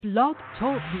Blog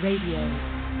Talk Radio.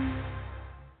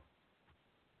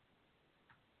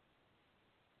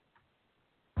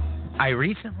 I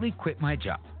recently quit my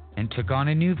job and took on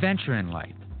a new venture in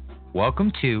life.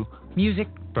 Welcome to Music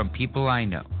from People I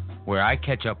Know, where I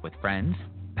catch up with friends,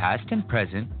 past and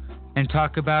present, and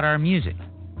talk about our music,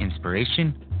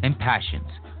 inspiration, and passions.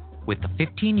 With a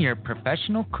 15-year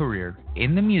professional career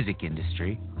in the music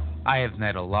industry, I have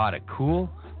met a lot of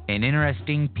cool and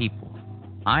interesting people.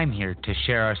 I'm here to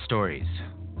share our stories.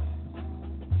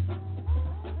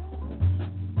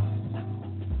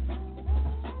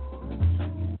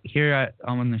 Here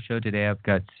on the show today, I've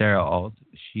got Sarah Ault.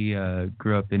 She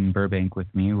grew up in Burbank with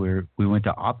me. We went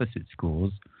to opposite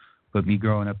schools, but me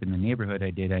growing up in the neighborhood I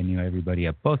knew everybody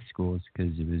at both schools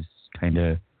because it was kind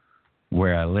of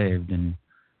where I lived. And,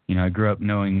 you know, I grew up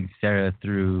knowing Sarah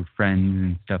through friends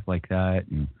and stuff like that.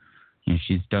 And, you know,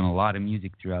 she's done a lot of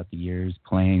music throughout the years,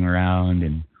 playing around.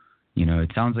 And, you know,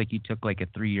 it sounds like you took like a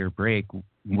 3-year break.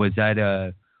 Was that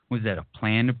a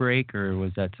planned break, or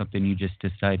was that something you just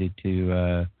decided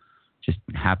to just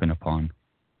happen upon?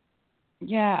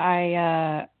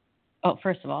 Yeah,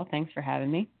 first of all, thanks for having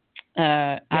me.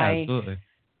 Absolutely.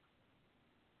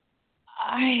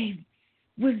 I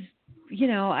was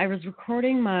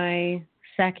recording my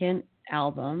second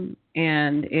album,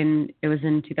 and it was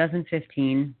in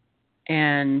 2015,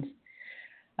 and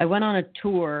I went on a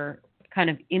tour kind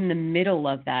of in the middle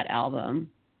of that album.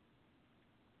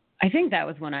 I think that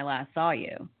was when I last saw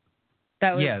you.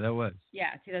 That was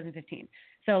 2015.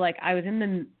 So like I was in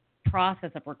the process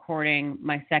of recording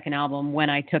my second album when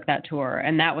I took that tour,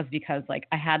 and that was because like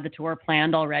I had the tour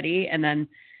planned already, and then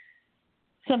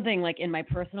something like in my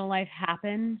personal life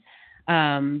happened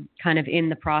kind of in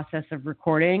the process of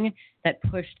recording that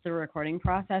pushed the recording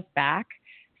process back.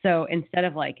 So instead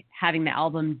of like having the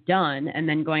album done and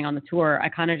then going on the tour, I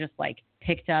kind of just like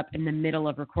picked up in the middle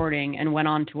of recording and went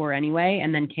on tour anyway,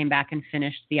 and then came back and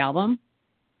finished the album.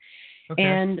 Okay.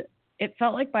 And it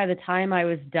felt like by the time I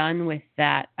was done with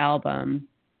that album,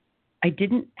 I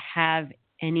didn't have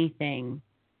anything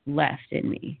left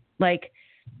in me. Like,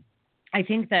 I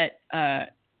think that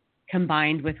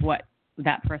combined with what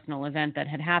that personal event that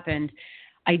had happened,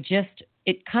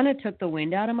 it kind of took the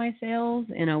wind out of my sails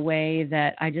in a way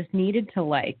that I just needed to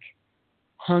like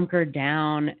hunker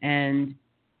down and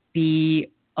be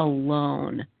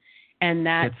alone. And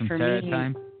that for me,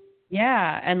 time.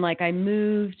 Yeah. And like I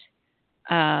moved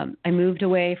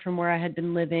away from where I had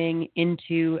been living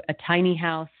into a tiny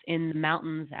house in the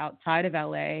mountains outside of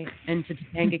LA into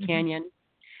Topanga Canyon.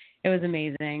 It was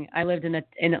amazing. I lived in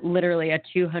literally a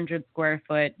 200 square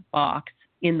foot box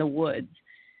in the woods.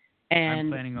 And I'm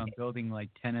planning on building like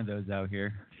 10 of those out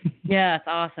here. Yeah, it's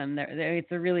awesome.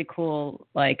 It's a really cool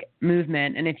like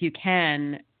movement. And if you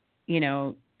can, you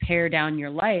know, pare down your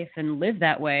life and live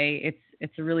that way,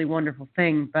 it's a really wonderful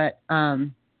thing. But so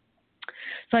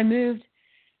I moved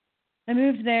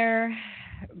there.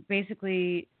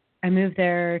 Basically, I moved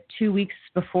there 2 weeks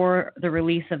before the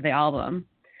release of the album.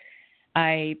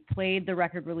 I played the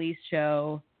record release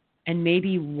show and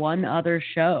maybe one other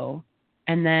show.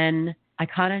 And then I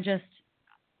kind of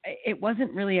it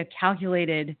wasn't really a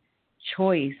calculated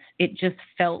choice. It just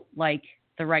felt like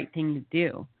the right thing to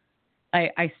do.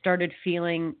 I started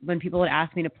feeling, when people would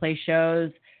ask me to play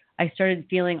shows, I started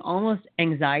feeling almost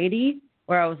anxiety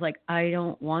where I was like, I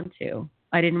don't want to.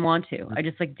 I didn't want to. I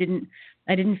just like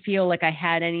I didn't feel like I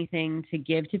had anything to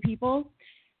give to people.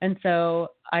 And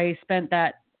so I spent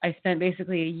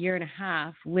basically a year and a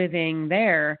half living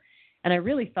there. And I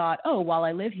really thought, oh, while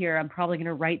I live here, I'm probably going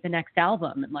to write the next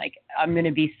album. And like, I'm going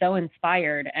to be so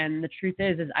inspired. And the truth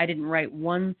is I didn't write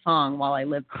one song while I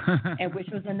lived, and which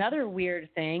was another weird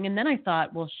thing. And then I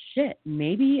thought, well, shit,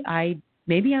 maybe I'm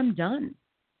done.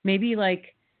 Maybe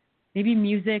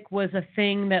music was a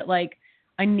thing that like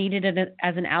I needed it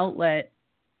as an outlet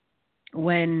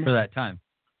for that time.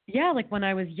 Yeah. Like when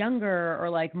I was younger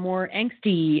or like more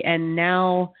angsty. And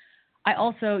now I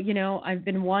also, you know, I've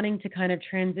been wanting to kind of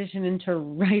transition into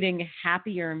writing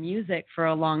happier music for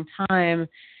a long time,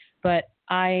 but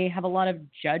I have a lot of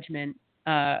judgment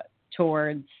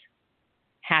towards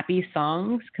happy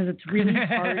songs because it's really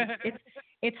hard.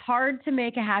 It's hard to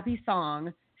make a happy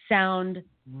song sound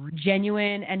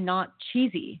genuine and not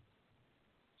cheesy.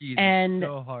 Jeez, and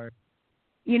so hard.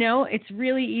 You know, it's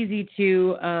really easy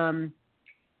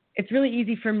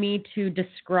for me to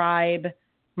describe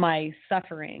my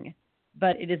suffering,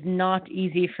 but it is not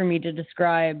easy for me to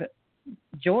describe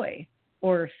joy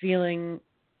or feeling,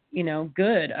 you know,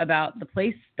 good about the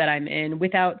place that I'm in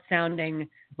without sounding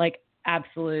like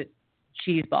absolute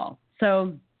cheeseball.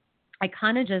 So I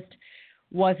kind of just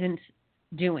wasn't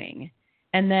doing.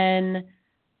 And then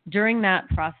during that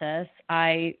process,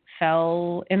 I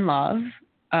fell in love,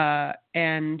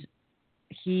 and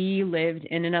he lived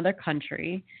in another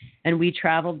country, and we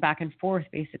traveled back and forth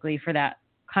basically for that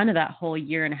whole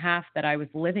year and a half that I was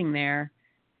living there.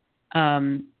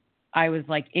 I was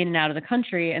like in and out of the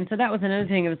country. And so that was another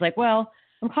thing. It was like, well,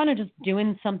 I'm kind of just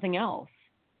doing something else.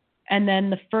 And then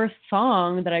the first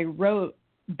song that I wrote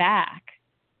back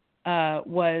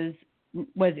was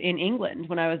in England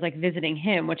when I was like visiting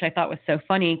him, which I thought was so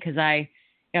funny because I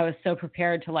was so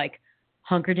prepared to like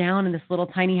hunker down in this little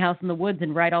tiny house in the woods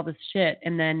and write all this shit.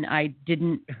 And then I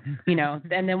didn't,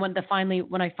 and then when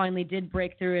I finally did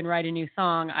break through and write a new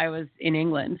song, I was in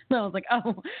England. So I was like,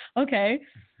 oh, okay.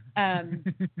 So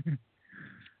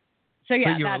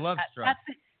yeah, but you were love struck.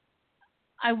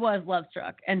 I was love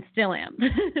struck and still am.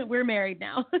 We're married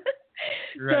now.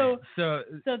 Right. So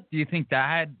do you think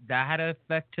that had an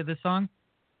effect to the song?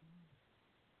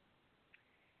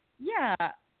 Yeah.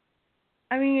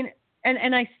 I mean,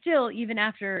 and I still, even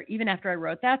after I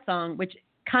wrote that song, which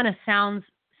kind of sounds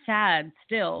sad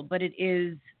still, but it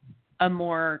is a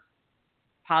more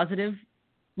positive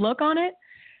look on it.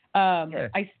 Yeah.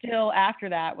 I still, after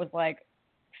that, was like,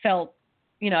 felt,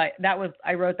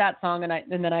 I wrote that song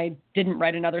and then I didn't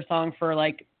write another song for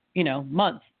like,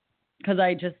 months, because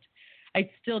I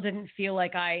still didn't feel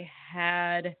like I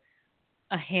had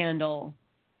a handle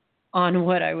on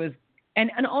what I was. And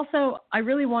also I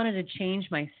really wanted to change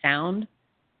my sound.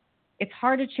 It's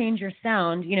hard to change your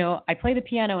sound. I play the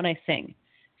piano and I sing.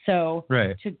 So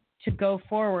right. To go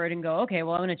forward and go, okay,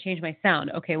 well, I'm going to change my sound.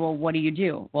 Okay, well, what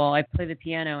do? Well, I play the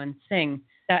piano and sing.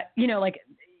 That, like,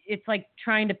 it's like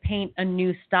trying to paint a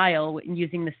new style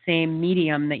using the same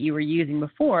medium that you were using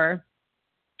before.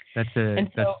 That's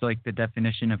like the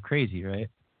definition of crazy, right?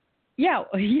 Yeah,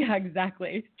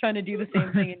 exactly. Trying to do the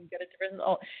same thing and get a different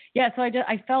result. Yeah, so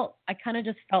I kind of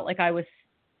just felt like I was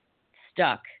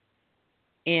stuck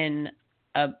in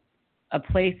a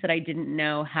place that I didn't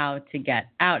know how to get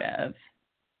out of.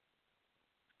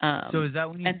 So is that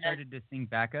when you started to sing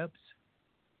backups?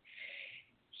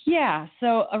 Yeah.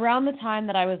 So around the time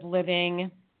that I was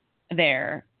living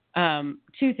there,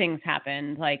 two things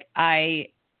happened. Like my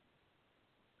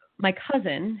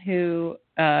cousin, who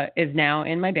is now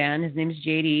in my band, his name is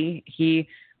JD. He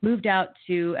moved out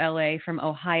to LA from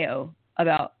Ohio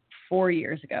about 4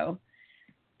 years ago.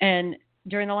 And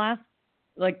during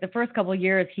the first couple of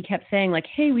years, he kept saying like,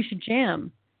 hey, we should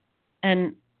jam.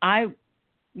 And I,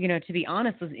 to be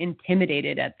honest, was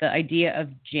intimidated at the idea of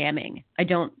jamming. I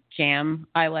don't jam.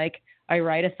 I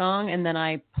write a song and then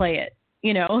I play it,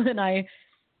 and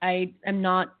I am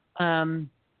not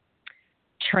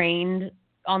trained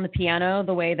on the piano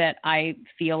the way that I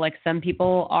feel like some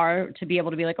people are, to be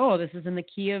able to be like, oh, this is in the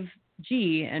key of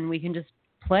G and we can just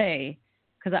play,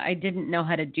 because I didn't know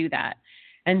how to do that.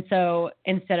 And so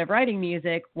instead of writing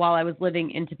music while I was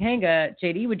living in Topanga,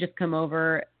 JD would just come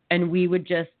over and we would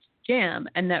just jam.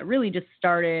 And that really just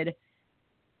started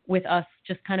with us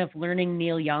just kind of learning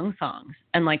Neil Young songs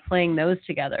and like playing those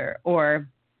together, or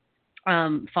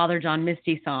Father John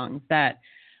Misty songs that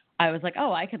I was like,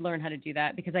 oh, I could learn how to do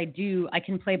that because I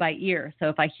can play by ear. So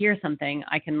if I hear something,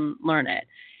 I can learn it.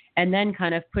 And then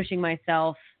kind of pushing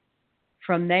myself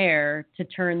from there to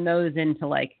turn those into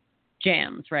like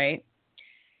jams. Right.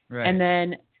 Right.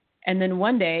 And then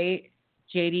one day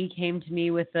JD came to me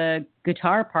with a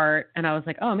guitar part and I was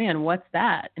like, oh man, what's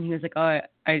that? And he was like, oh,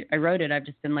 I wrote it. I've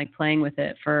just been like playing with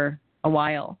it for a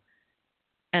while.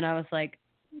 And I was like,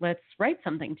 let's write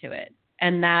something to it.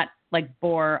 And that like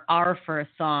bore our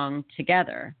first song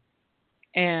together.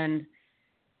 And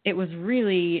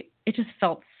it just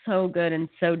felt so good and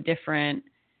so different.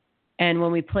 And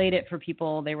when we played it for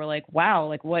people, they were like, wow,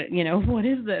 like what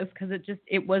is this? Cause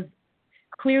it was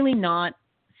clearly not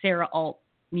Sarah Ault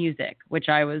music, which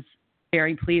I was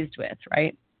very pleased with.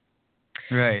 Right.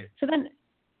 Right. So then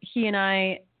he and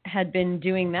I had been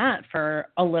doing that for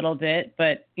a little bit,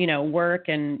 but work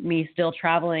and me still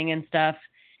traveling and stuff.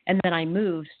 And then I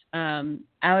moved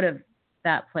out of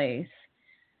that place.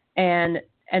 And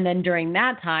then during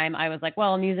that time, I was like,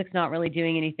 well, music's not really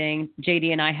doing anything.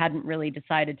 JD and I hadn't really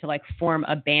decided to like form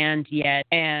a band yet.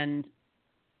 And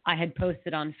I had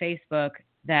posted on Facebook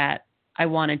that I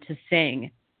wanted to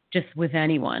sing just with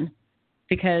anyone,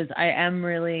 because I am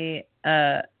really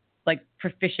like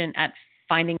proficient at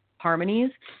finding harmonies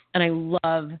and I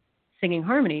love singing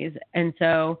harmonies. And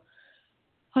so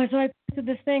I posted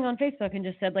this thing on Facebook and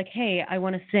just said like, hey, I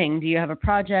want to sing. Do you have a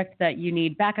project that you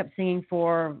need backup singing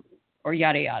for, or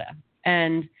yada, yada?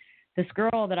 And this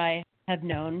girl that I have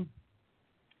known,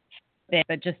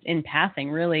 but just in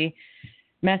passing, really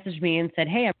messaged me and said,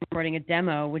 hey, I'm recording a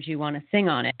demo. Would you want to sing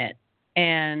on it?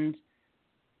 And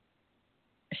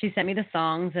she sent me the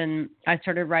songs, and I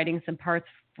started writing some parts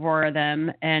for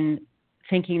them and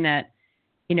thinking that,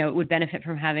 it would benefit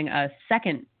from having a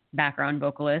second background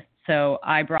vocalist. So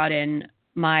I brought in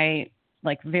my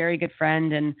very good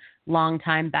friend and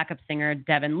longtime backup singer,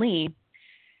 Devin Lee.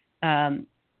 And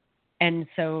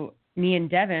so me and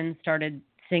Devin started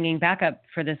singing backup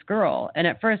for this girl. And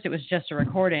at first it was just a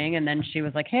recording. And then she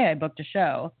was like, hey, I booked a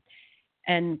show.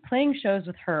 And playing shows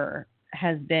with her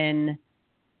has been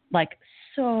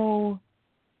so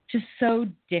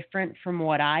different from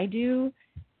what I do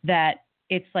that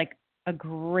it's a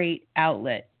great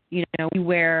outlet. We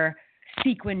wear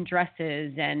sequin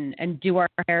dresses and do our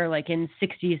hair in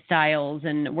 60s styles.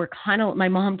 And we're my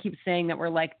mom keeps saying that we're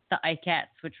like the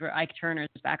Ikettes, which were Ike Turner's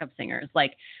backup singers. It's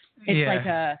like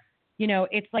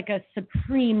a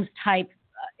Supremes type.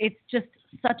 It's just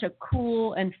such a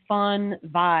cool and fun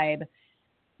vibe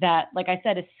that, like I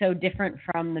said, is so different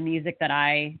from the music that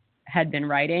I had been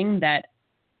writing that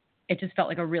it just felt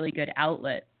like a really good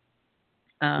outlet.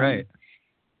 Right.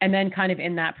 And then kind of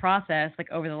in that process,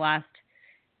 over the last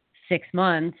 6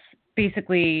 months,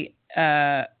 basically,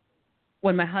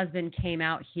 when my husband came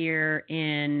out here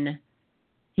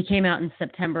he came out in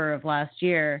September of last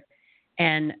year,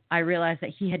 and I realized that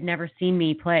he had never seen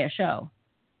me play a show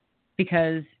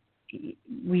because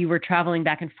we were traveling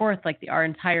back and forth our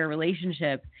entire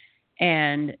relationship,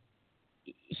 and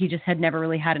he just had never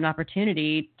really had an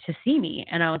opportunity to see me.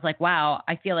 And I was like, wow,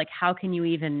 I feel how can you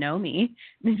even know me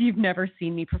if you've never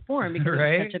seen me perform? Because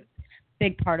right? it's such a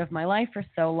big part of my life for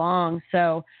so long.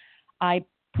 So I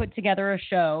put together a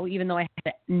show, even though I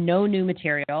had no new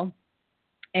material.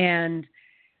 And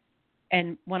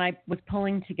when I was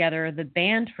pulling together the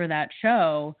band for that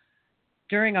show,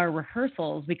 during our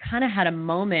rehearsals, we kind of had a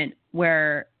moment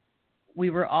where we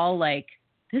were all like,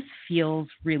 this feels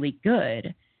really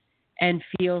good and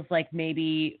feels like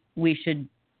maybe we should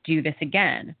do this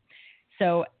again.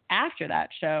 So after that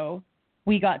show,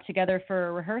 we got together for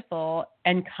a rehearsal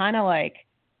and kind of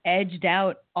edged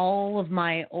out all of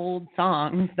my old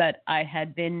songs that I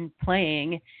had been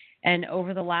playing. And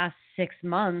over the last 6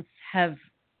 months have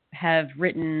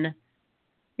written,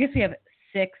 I guess we have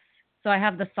 6. So I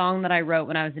have the song that I wrote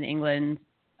when I was in England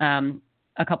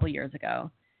a couple of years ago.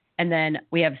 And then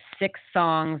we have 6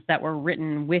 songs that were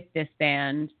written with this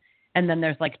band. And then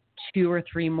there's 2 or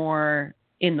 3 more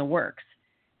in the works.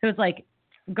 So it's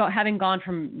having gone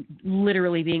from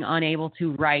literally being unable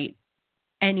to write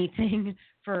anything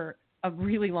for a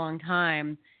really long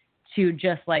time to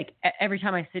just every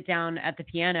time I sit down at the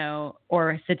piano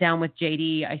or sit down with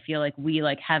JD, I feel like we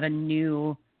have a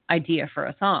new idea for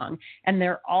a song, and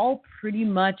they're all pretty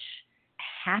much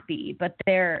happy, but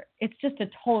it's just a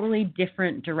totally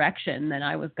different direction than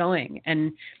I was going.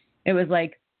 And it was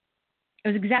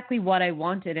exactly what I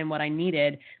wanted and what I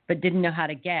needed, but didn't know how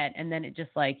to get. And then it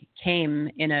just came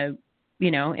in a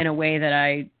way that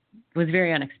I was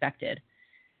very unexpected.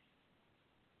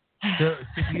 So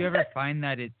do you ever find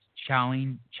that it's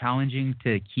challenging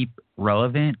to keep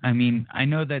relevant? I mean, I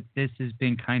know that this has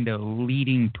been kind of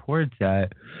leading towards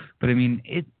that, but I mean,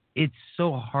 it's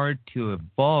so hard to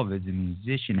evolve as a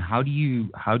musician. How do you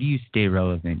stay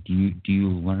relevant? Do you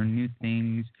learn new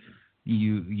things?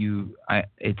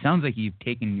 It sounds like you've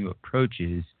taken new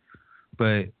approaches,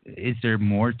 but is there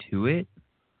more to it?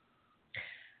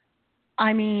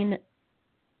 I mean,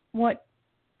 what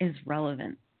is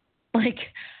relevant?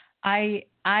 I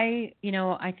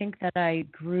think that I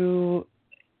grew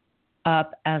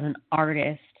up as an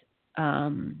artist,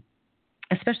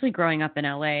 especially growing up in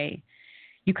LA.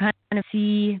 You kind of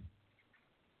see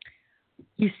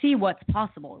what's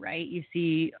possible, right? You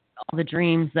see all the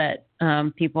dreams that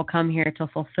people come here to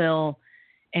fulfill,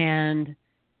 and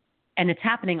it's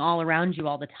happening all around you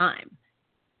all the time.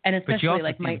 And especially but you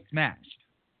also feel smashed.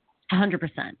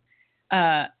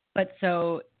 100%. But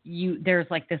so there's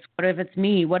this, what if it's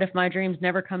me? What if my dreams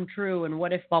never come true? And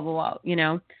what if blah, blah,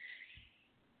 blah,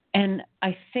 And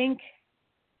I think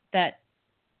that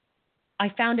I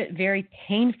found it very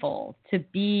painful to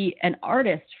be an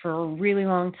artist for a really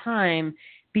long time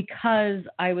because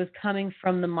I was coming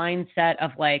from the mindset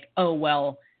of oh,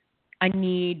 well, I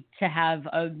need to have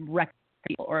a record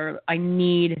deal, or I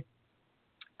need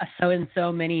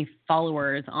so many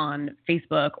followers on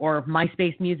Facebook or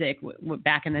MySpace Music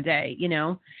back in the day,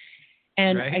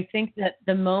 And right. I think that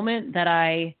the moment that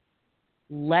I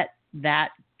let that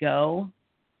go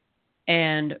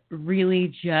and really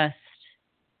just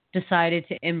decided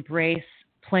to embrace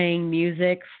playing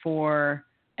music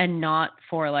and not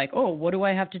for oh, what do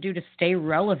I have to do to stay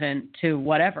relevant to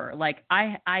whatever?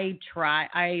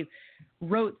 I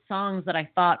wrote songs that I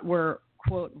thought were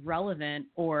quote relevant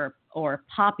or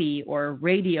poppy or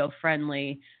radio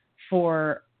friendly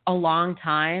for a long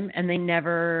time, and they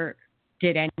never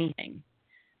did anything.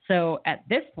 So at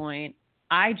this point,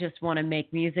 I just want to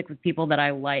make music with people that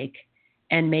I like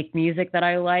and make music that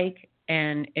I like.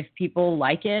 And if people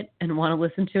like it and want to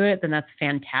listen to it, then that's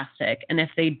fantastic. And if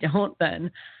they don't,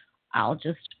 then I'll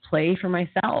just play for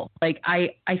myself. Like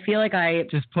I feel like I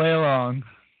just play along.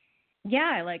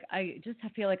 Yeah, like I just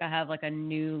feel like I have like a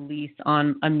new lease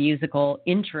on a musical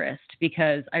interest,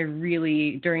 because I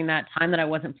really, during that time that I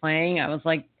wasn't playing, I was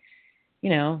like,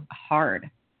 hard.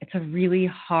 It's a really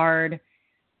hard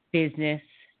business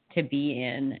to be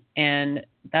in. And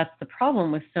that's the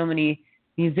problem with so many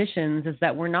musicians, is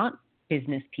that we're not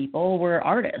business people, we're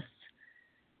artists.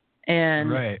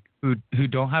 And right. Who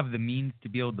don't have the means to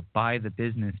be able to buy the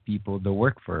business people to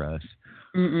work for us.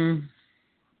 Mm-mm.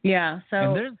 Yeah, so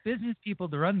and there's business people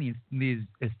to run these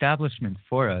establishments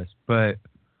for us, but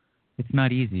it's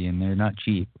not easy and they're not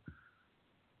cheap.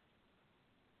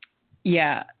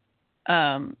 Yeah.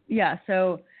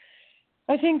 So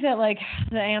I think that like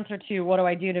the answer to what do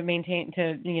I do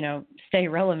to stay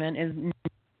relevant is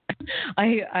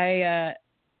I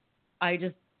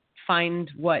just find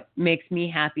what makes me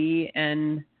happy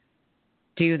and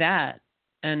do that.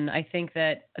 And I think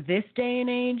that this day and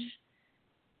age,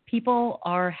 people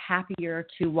are happier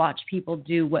to watch people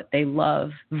do what they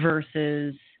love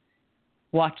versus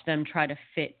watch them try to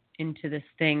fit into this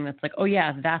thing that's like, oh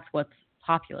yeah, that's what's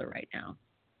popular right now.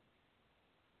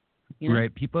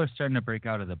 Right. People are starting to break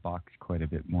out of the box quite a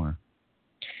bit more.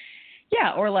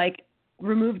 Yeah, or like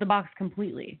remove the box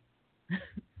completely.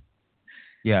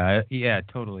 Yeah,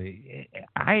 totally.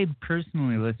 I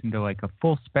personally listen to like a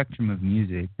full spectrum of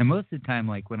music, and most of the time,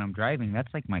 like when I'm driving,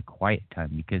 that's like my quiet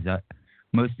time, because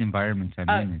most environments I'm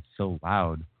in, it's so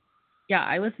loud. Yeah,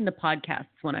 I listen to podcasts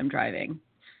when I'm driving.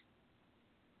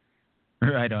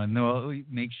 Right on. No,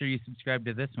 make sure you subscribe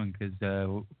to this one,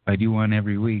 because I do one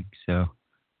every week. So.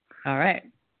 All right.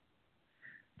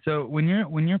 So when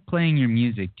you're playing your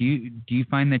music, do you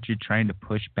find that you're trying to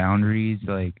push boundaries?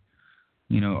 Like,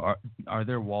 are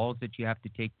there walls that you have to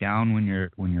take down when you're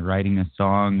writing a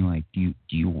song? Like, do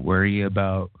you worry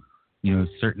about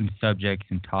certain subjects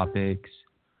and topics?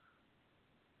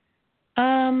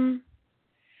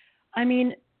 I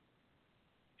mean,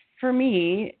 for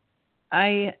me,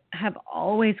 I have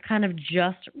always kind of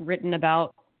just written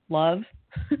about love,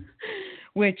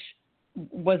 which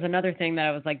was another thing that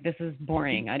I was like, this is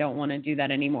boring. I don't want to do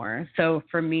that anymore. So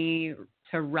for me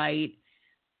to write,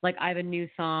 like I have a new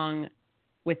song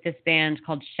with this band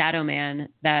called Shadow Man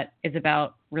that is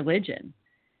about religion.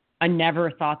 I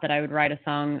never thought that I would write a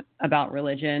song about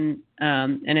religion.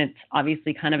 And it's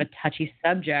obviously kind of a touchy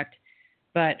subject,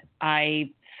 but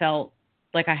I felt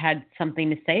like I had something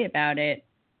to say about it.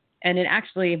 And it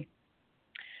actually,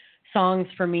 songs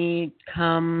for me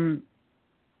come,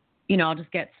 I'll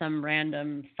just get some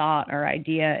random thought or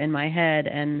idea in my head.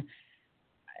 And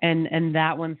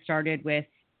that one started with,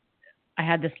 I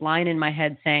had this line in my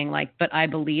head saying like, but I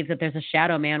believe that there's a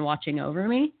shadow man watching over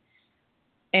me.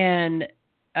 And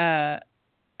then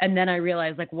I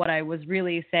realized like what I was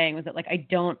really saying was that like, I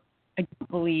don't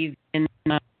believe in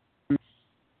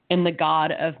the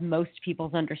God of most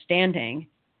people's understanding.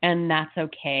 And that's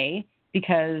okay,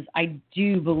 because I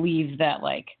do believe that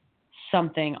like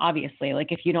something, obviously,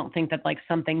 like if you don't think that like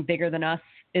something bigger than us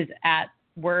is at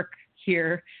work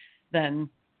here, then,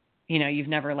 you've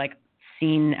never like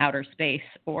seen outer space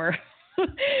or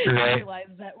right. realize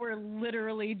that we're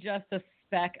literally just a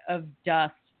speck of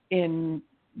dust in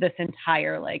this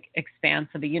entire like expanse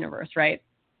of the universe, right?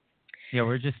 Yeah,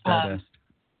 we're just stardust.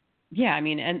 Yeah, I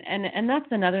mean, and that's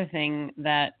another thing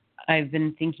that I've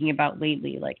been thinking about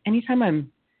lately. Like anytime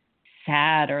I'm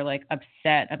sad or like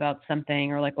upset about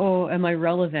something, or like, oh, am I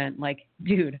relevant? Like,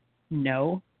 dude,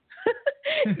 no.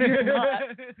 You're not.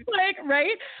 Like,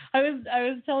 right? I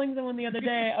was telling someone the other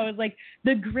day, I was like,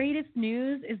 the greatest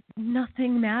news is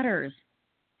nothing matters.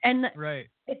 And right.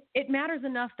 It matters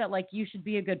enough that like you should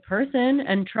be a good person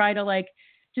and try to like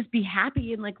just be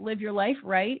happy and like live your life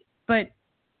right. But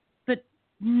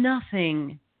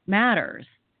nothing matters.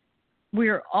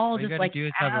 We're all just like do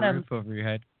is have a roof over your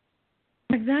head.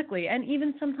 Exactly. And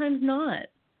even sometimes not.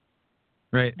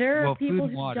 Right. There are people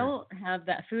who don't have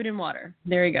that. Food and water.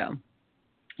 There you go.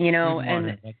 Food and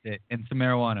water, that's it. And some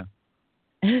marijuana.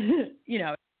 That's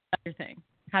your thing.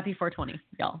 Happy 420,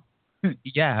 y'all.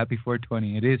 Yeah, happy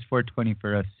 420. It is 420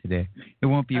 for us today. It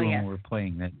won't be when we're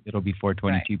playing that. It'll be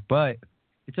 422, right. But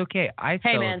it's okay. I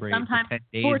celebrate the 10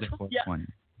 days of 420.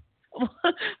 Yeah.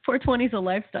 420 is a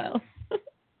lifestyle.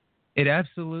 It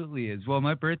absolutely is. Well,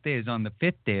 my birthday is on the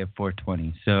 5th day of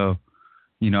 420, so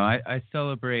I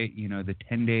celebrate, the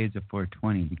 10 days of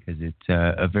 420 because it's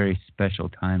a very special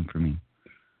time for me.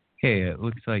 Hey, it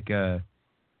looks like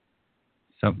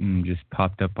something just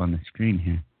popped up on the screen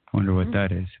here. I wonder what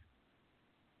that is.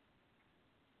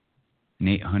 An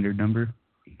 800 number?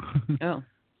 Oh,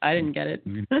 I didn't get it.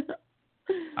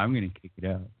 I'm going to kick it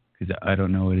out because I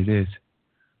don't know what it is.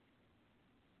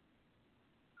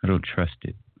 I don't trust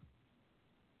it.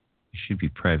 It should be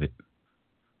private.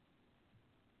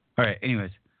 All right.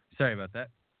 Anyways, sorry about that.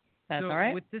 That's all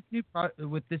right. With this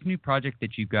new project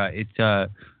that you got, it's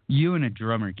you and a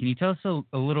drummer. Can you tell us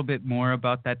a little bit more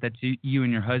about that? That's you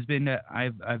and your husband that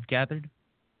I've gathered.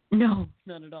 No,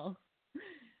 not at all.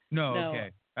 No.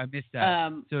 Okay, I missed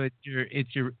that. So it's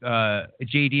your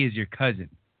JD is your cousin.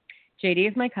 JD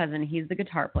is my cousin. He's the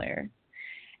guitar player,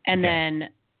 and then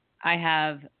I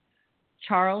have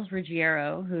Charles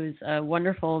Ruggiero, who's a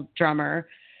wonderful drummer,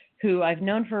 who I've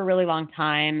known for a really long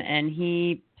time, and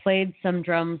he played some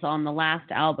drums on the last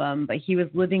album, but he was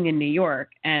living in New York,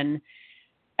 and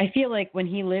I feel like when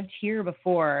he lived here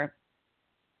before,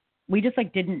 we just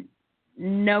didn't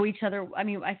know each other. I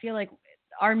mean, I feel like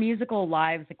our musical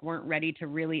lives weren't ready to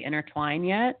really intertwine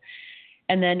yet.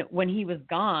 And then when he was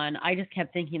gone, I just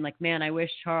kept thinking man, I wish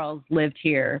Charles lived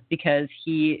here because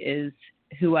he is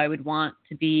who I would want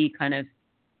to be kind of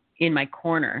in my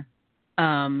corner.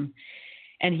 And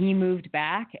he moved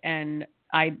back, and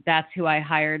that's who I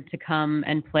hired to come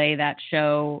and play that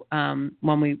show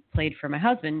when we played for my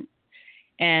husband.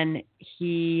 And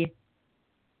he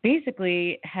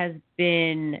basically has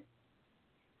been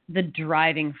the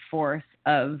driving force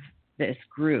of this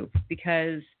group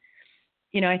because,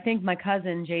 I think my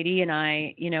cousin JD and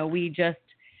I,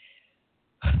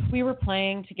 we were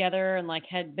playing together and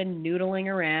had been noodling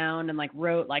around and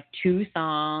wrote 2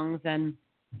 songs.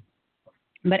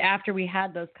 But after we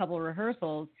had those couple of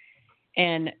rehearsals,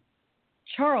 and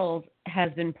Charles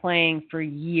has been playing for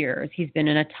years. He's been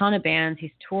in a ton of bands.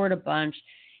 He's toured a bunch.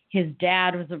 His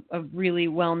dad was a really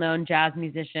well-known jazz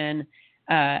musician.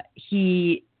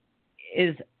 He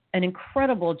is an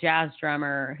incredible jazz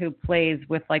drummer who plays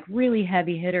with really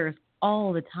heavy hitters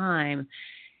all the time.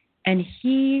 And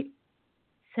he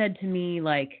said to me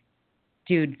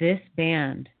dude, this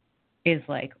band is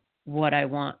what I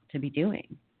want to be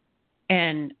doing.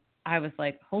 And I was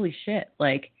like, holy shit.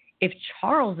 If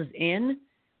Charles is in,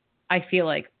 I feel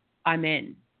like I'm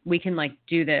in. We can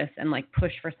do this and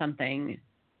push for something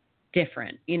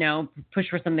different, push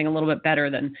for something a little bit better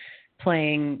than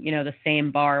playing, the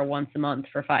same bar once a month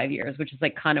for 5 years, which is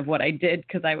kind of what I did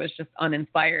because I was just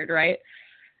uninspired. Right.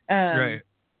 Right.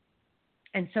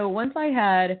 And so once I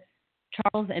had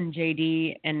Charles and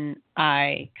JD and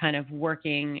I kind of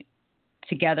working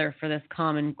together for this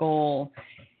common goal,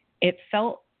 it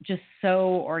felt just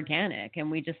so organic, and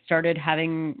we just started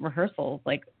having rehearsals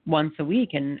once a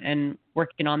week and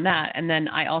working on that. And then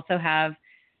I also have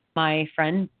my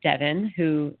friend Devin,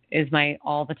 who is my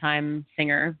all the time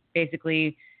singer.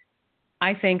 Basically,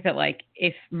 I think that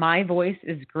if my voice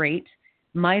is great,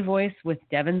 my voice with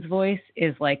Devin's voice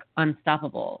is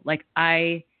unstoppable.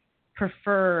 I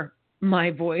prefer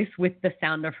my voice with the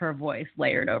sound of her voice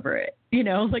layered over it.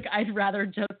 I'd rather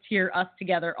just hear us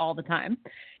together all the time.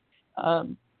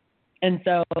 And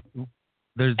so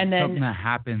there's something that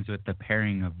happens with the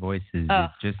pairing of voices.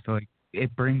 It's just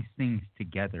it brings things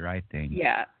together, I think.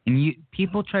 Yeah. And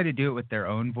people try to do it with their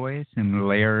own voice and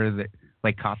layer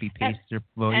copy paste their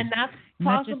voice. And that's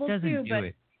possible that just doesn't too. do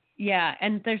it. Yeah,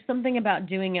 and there's something about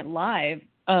doing it live.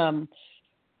 I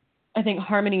think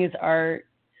harmonies are.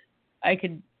 I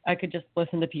could just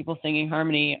listen to people singing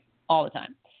harmony all the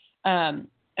time.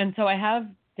 And so I have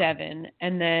Devin,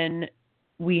 and then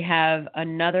we have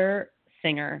another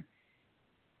singer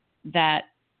that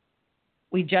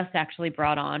we just actually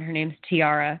brought on. Her name's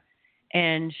Tiara,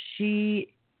 and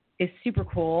she is super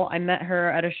cool. I met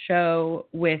her at a show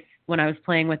when I was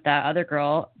playing with that other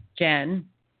girl, Jen.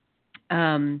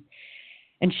 And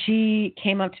she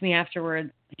came up to me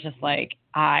afterwards, just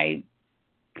I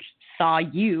saw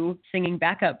you singing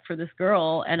backup for this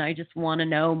girl, and I just want to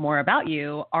know more about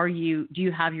you. Do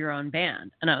you have your own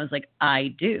band? And I was like,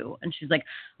 I do. And she's like,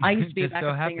 I used to be a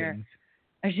backup singer.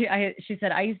 She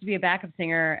said, I used to be a backup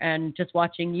singer, and just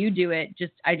watching you do it,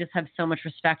 I just have so much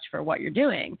respect for what you're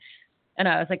doing. And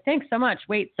I was like, thanks so much.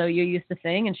 Wait, so you used to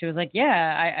sing? And she was like,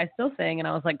 yeah, I still sing. And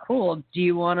I was like, cool. Do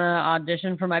you want to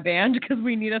audition for my band? Because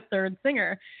we need a third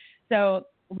singer. So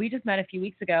we just met a few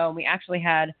weeks ago, and we actually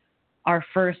had our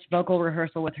first vocal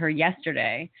rehearsal with her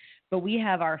yesterday, but we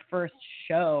have our first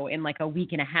show in a week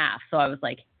and a half. So I was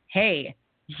like, hey,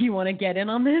 you want to get in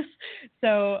on this?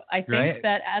 So I think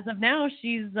that as of now,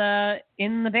 she's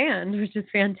in the band, which is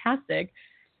fantastic.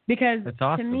 Because That's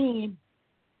awesome. to me,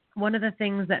 one of the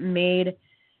things that made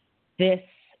this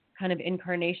kind of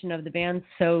incarnation of the band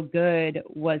so good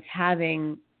was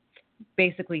having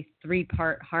basically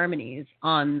 3-part harmonies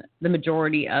on the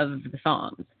majority of the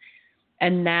songs.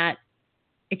 And that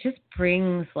it just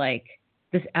brings like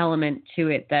this element to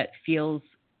it that feels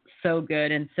so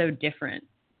good and so different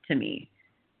to me,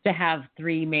 to have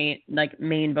 3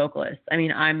 main vocalists. I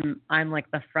mean, I'm like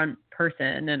the front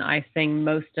person and I sing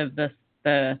most of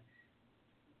the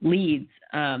leads.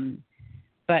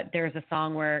 But there's a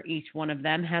song where each one of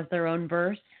them has their own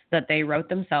verse that they wrote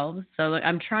themselves. So like,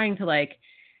 I'm trying to like,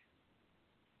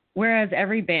 whereas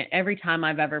every time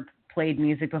I've ever played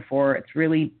music before, it's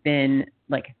really been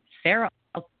like Sarah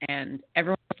and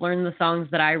everyone's learned the songs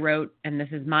that I wrote and this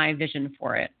is my vision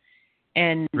for it.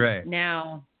 And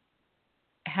now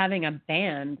having a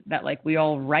band that like we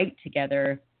all write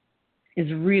together is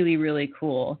really, really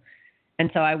cool. And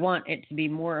so I want it to be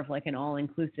more of like an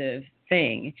all-inclusive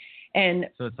thing. And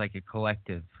so it's like a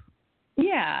collective.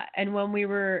 Yeah. And when we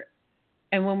were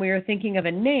thinking of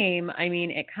a name, I mean,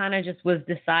 it kind of just was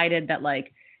decided that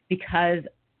like, because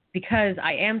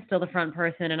I am still the front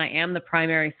person and I am the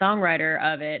primary songwriter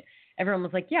of it, everyone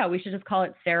was like, yeah, we should just call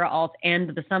it Sarah Ault and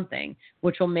the something,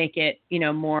 which will make it,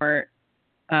 more,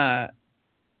 it's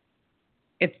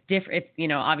different.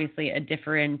 It's, obviously a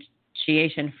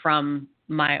differentiation from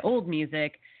my old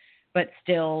music, but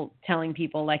still telling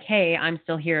people like, hey, I'm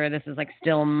still here. This is like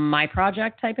still my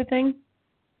project type of thing.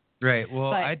 Right.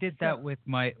 Well, I did that with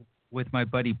my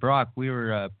buddy Brock. We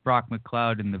were Brock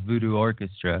McLeod in the Voodoo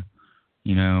Orchestra,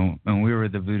 and we were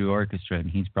the Voodoo Orchestra, and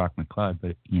he's Brock McLeod.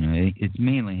 But it's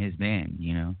mainly his band,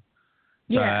 So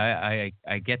yeah.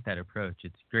 I get that approach.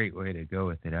 It's a great way to go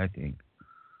with it, I think.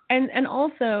 And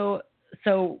also,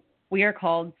 so we are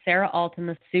called Sarah Ault and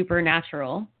the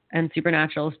Supernatural, and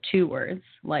supernatural is 2 words,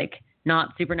 like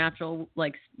not supernatural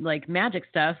like magic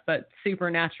stuff, but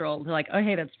supernatural, like, oh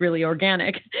hey, that's really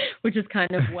organic, which is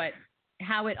kind of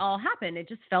how it all happened. It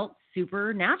just felt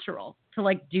supernatural to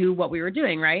like do what we were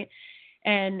doing, right?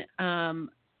 And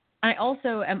I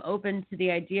also am open to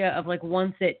the idea of like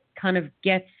once it kind of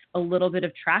gets a little bit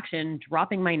of traction,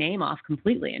 dropping my name off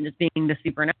completely and just being the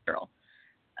Supernatural.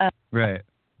 Right.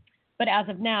 But as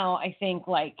of now, I think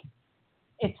like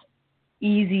it's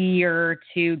easier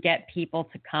to get people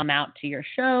to come out to your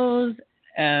shows,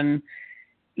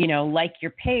 like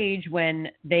your page when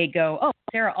they go, oh,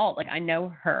 Sarah Ault, like I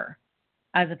know her,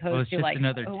 as opposed to just like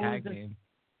another tag name.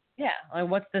 Yeah, like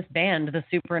what's this band, the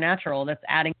Supernatural, that's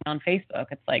adding on Facebook?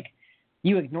 It's like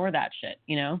you ignore that shit,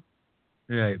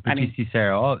 Right, but you see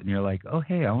Sarah Ault and you're like, oh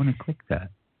hey, I want to click that.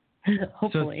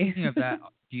 Hopefully. So speaking of that,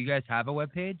 do you guys have a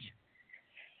webpage?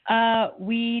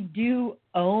 We do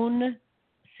own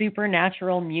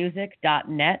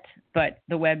supernaturalmusic.net, but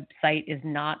the website is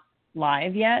not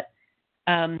live yet.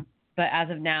 But as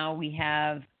of now, we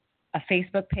have a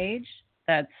Facebook page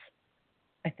I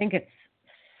think it's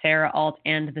Sarah Ault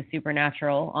and the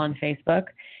Supernatural on Facebook.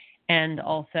 And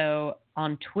also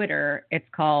on Twitter, it's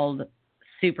called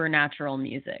Supernatural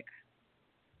Music.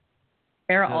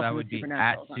 Sarah Ault and the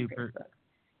Supernatural on Facebook.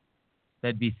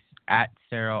 That'd be at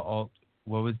Sarah Ault.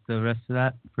 What was the rest of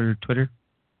that for Twitter?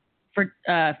 For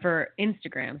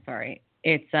Instagram, sorry,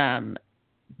 it's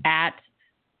at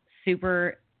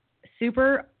super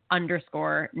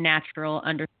 _natural_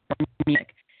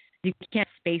 music. You can't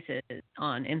spaces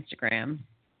on Instagram.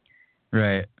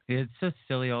 Right. It's so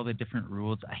silly, all the different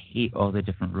rules. I hate all the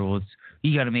different rules.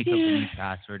 You got to make up a new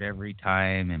password every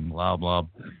time and blah, blah.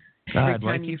 God,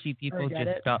 why can't you people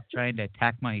just stop trying to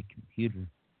attack my computer?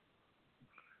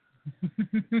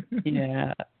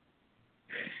 Yeah.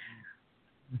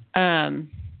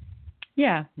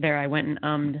 Yeah, there I went and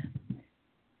ummed.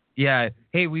 Yeah.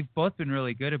 Hey, we've both been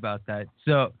really good about that.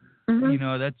 So,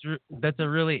 that's a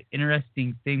really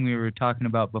interesting thing we were talking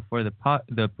about before the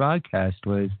broadcast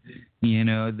was,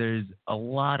 there's a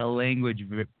lot of language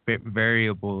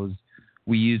variables.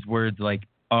 We use words like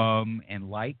and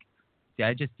like. See,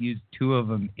 I just used 2 of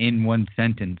them in one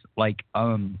sentence, like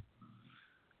and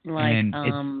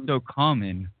it's so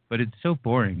common, but it's so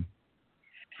boring.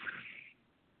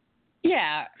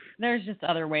 Yeah, there's just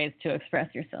other ways to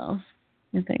express yourself,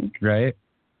 I think. Right.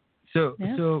 So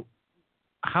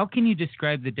how can you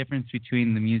describe the difference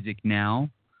between the music now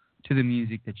to the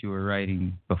music that you were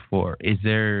writing before? Is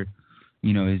there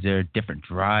a different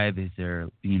drive? Is there,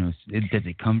 does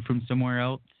it come from somewhere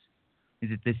else?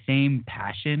 Is it the same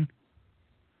passion?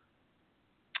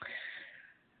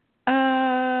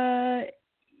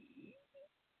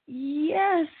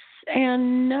 Yes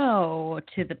and no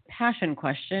to the passion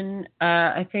question.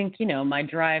 I think, my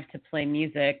drive to play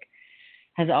music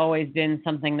has always been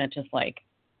something that just like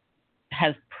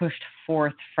has pushed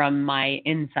forth from my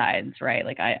insides, right?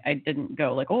 Like I didn't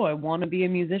go like, oh, I want to be a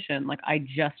musician. Like I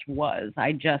just was.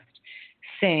 I just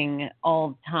sing all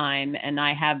the time, and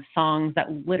I have songs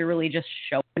that literally just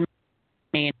show up in my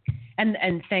brain.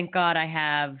 And thank God I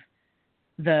have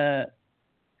the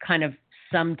kind of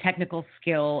some technical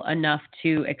skill enough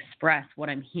to express what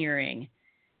I'm hearing,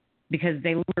 because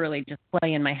they literally just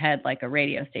play in my head like a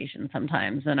radio station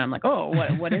sometimes, and I'm like, oh,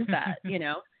 what is that? You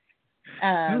know.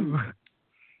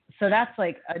 So that's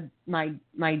like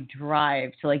my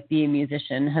drive to like be a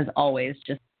musician has always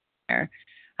just been there.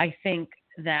 I think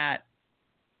that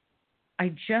I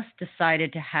just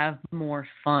decided to have more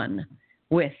fun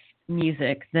with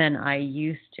music than I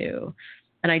used to,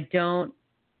 and I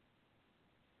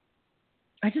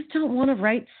just don't want to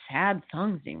write sad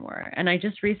songs anymore. And I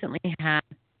just recently had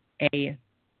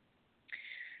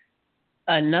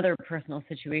another personal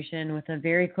situation with a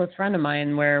very close friend of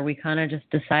mine where we kind of just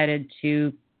decided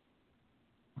to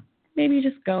maybe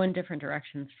just go in different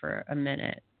directions for a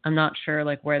minute. I'm not sure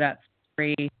like where that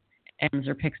story ends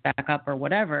or picks back up or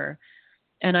whatever.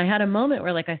 And I had a moment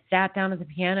where like I sat down at the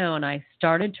piano and I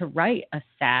started to write a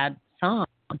sad song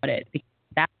about it, because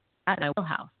that's my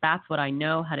wheelhouse. That's what I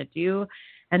know how to do.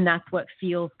 And that's what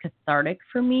feels cathartic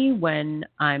for me when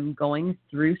I'm going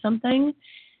through something.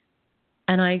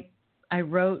 And I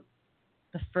wrote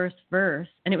the first verse,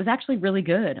 and it was actually really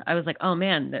good. I was like, oh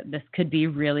man, this could be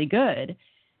really good.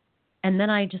 And then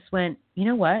I just went, you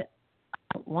know what?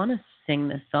 I don't want to sing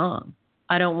this song.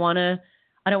 I don't want to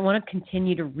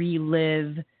continue to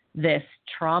relive this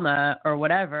trauma or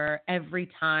whatever every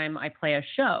time I play a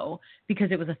show,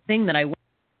 because it was a thing that I went.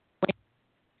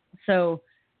 So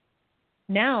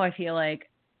now I feel like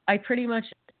I pretty much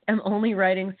am only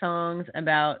writing songs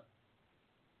about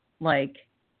like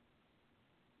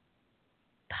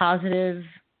positive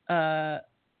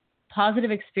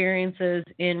experiences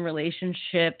in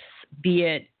relationships, be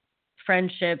it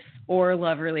friendships or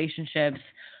love relationships,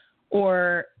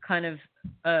 or kind of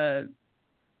a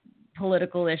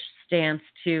political-ish stance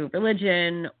to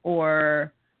religion.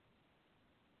 Or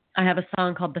I have a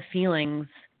song called The Feelings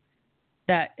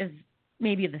that is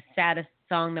maybe the saddest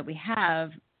song that we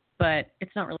have, but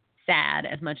it's not really sad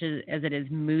as much as it is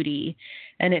moody.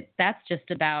 And that's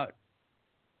just about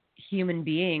human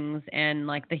beings and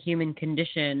like the human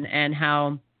condition, and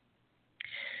how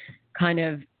kind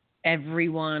of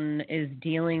everyone is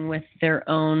dealing with their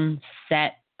own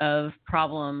set of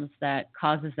problems that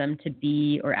causes them to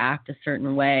be or act a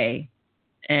certain way.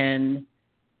 And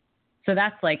so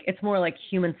that's like, it's more like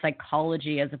human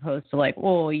psychology as opposed to like,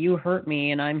 oh, you hurt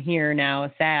me and I'm here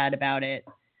now sad about it.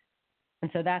 And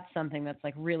so that's something that's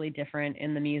like really different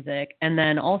in the music. And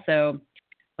then also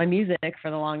my music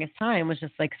for the longest time was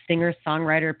just like singer,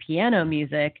 songwriter, piano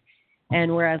music.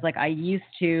 And whereas like I used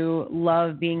to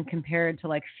love being compared to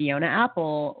like Fiona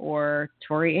Apple or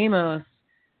Tori Amos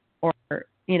or,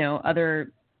 you know,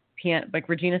 other piano, like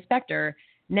Regina Spektor,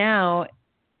 now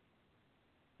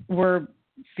we're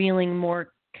feeling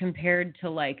more compared to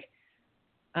like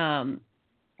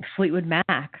Fleetwood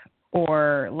Mac,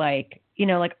 or like, you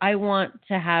know, like I just want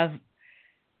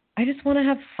to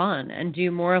have fun and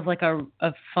do more of like a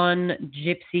fun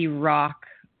gypsy rock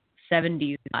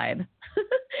 70s vibe.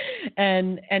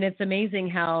 and it's amazing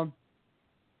how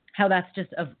that's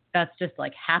just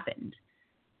like happened.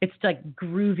 It's like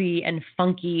groovy and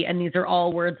funky, and these are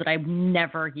all words that I've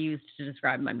never used to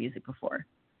describe my music before.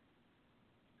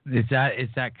 Is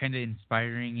that kind of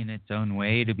inspiring in its own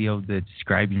way to be able to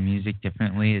describe your music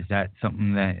differently? Is that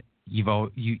something that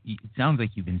it sounds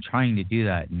like you've been trying to do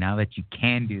that. Now that you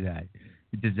can do that,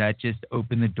 does that just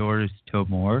open the doors to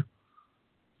more?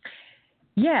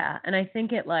 Yeah, and I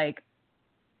think it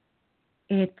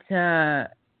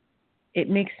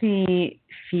makes me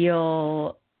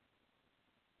feel,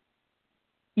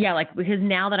 yeah, like, because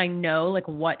now that I know like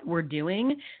what we're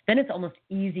doing, then it's almost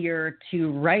easier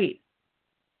to write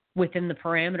within the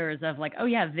parameters of like, oh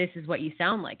yeah, this is what you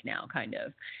sound like now, kind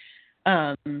of.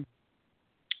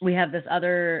 We have this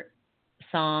other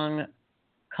song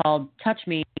called Touch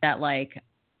Me that like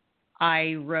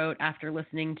I wrote after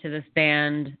listening to this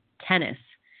band Tennis.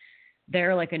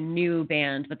 They're like a new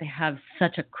band, but they have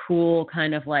such a cool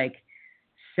kind of like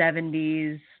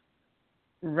 70s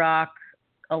rock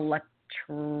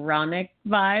electronic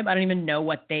vibe. I don't even know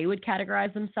what they would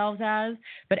categorize themselves as,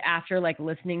 but after like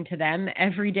listening to them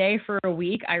every day for a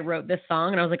week, I wrote this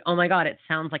song and I was like, oh my God, it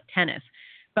sounds like Tennis,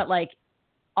 but like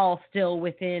all still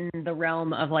within the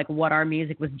realm of like what our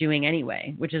music was doing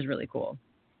anyway, which is really cool.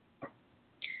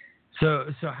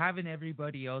 So having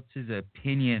everybody else's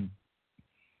opinion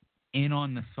in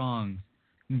on the songs,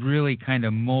 really kind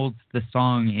of molds the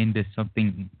song into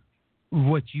something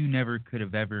what you never could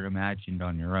have ever imagined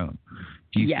on your own.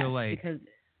 Do you feel like... Because...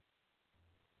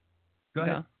 Go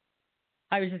ahead.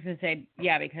 I was just going to say,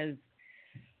 yeah, because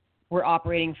we're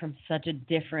operating from such a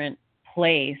different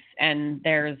place, and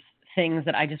there's things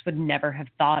that I just would never have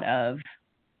thought of,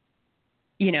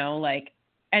 you know, like,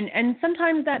 and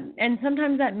sometimes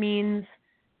that means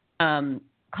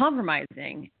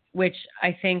compromising, which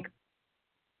I think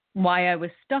why I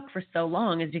was stuck for so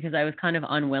long is because I was kind of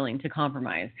unwilling to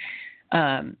compromise.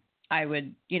 I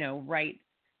would, you know, write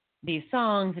these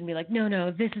songs and be like,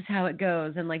 no, this is how it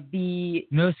goes. And like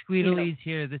no squeedleys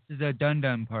here. This is a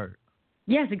dun-dun part.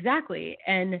 Yes, exactly.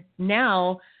 And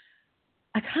now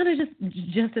I kind of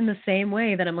just in the same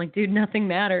way that I'm like, dude, nothing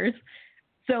matters.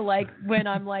 So like when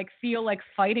I'm like, feel like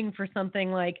fighting for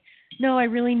something, like, no, I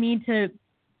really need to,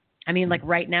 I mean, like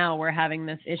right now we're having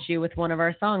this issue with one of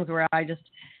our songs where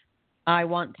I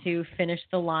want to finish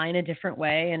the line a different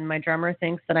way. And my drummer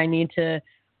thinks that I need to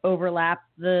overlap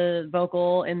the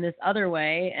vocal in this other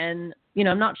way. And, you know,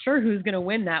 I'm not sure who's going to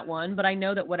win that one, but I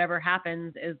know that whatever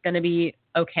happens is going to be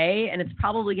okay. And it's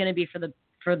probably going to be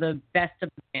for the best of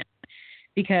the band,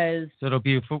 because so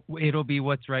it'll be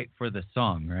what's right for the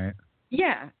song, right?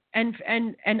 Yeah.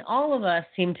 And all of us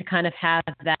seem to kind of have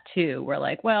that too. We're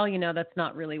like, well, you know, that's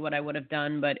not really what I would have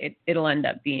done, but it'll end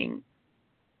up being,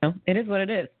 you know, it is what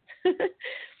it is.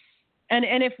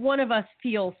 And if one of us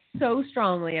feels so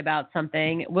strongly about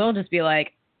something, we'll just be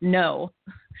like, no,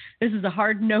 this is a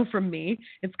hard no from me.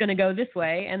 It's going to go this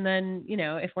way. And then, you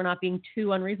know, if we're not being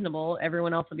too unreasonable,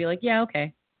 everyone else will be like, yeah,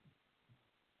 okay.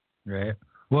 Right.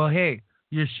 Well, hey,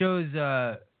 your show's,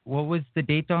 what was the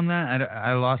date on that?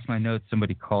 I lost my notes.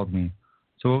 Somebody called me.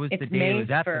 So what was the date? May it was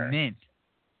at 1st. the Mint.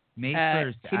 May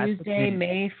 1st. Tuesday,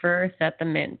 May 1st at the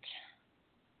Mint.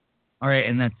 All right.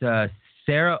 And that's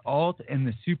Sarah Ault and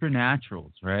the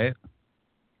Supernaturals, right?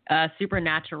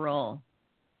 Supernatural.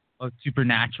 Oh,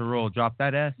 Supernatural. Drop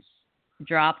that S.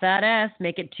 Drop that S.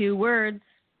 Make it 2 words.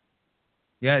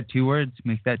 Yeah, 2 words.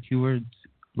 Make that 2 words.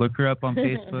 Look her up on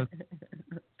Facebook,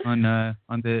 on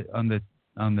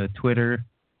the Twitter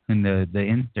and the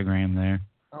Instagram there.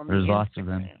 There's lots of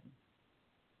them.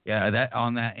 Yeah, that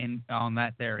on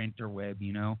that there interweb,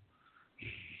 you know.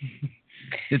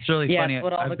 It's really funny.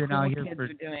 What all I've the been cool out here kids are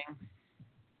doing.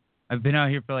 I've been out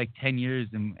here for like 10 years,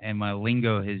 and my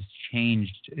lingo has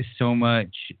changed so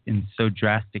much and so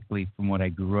drastically from what I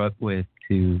grew up with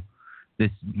to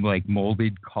this like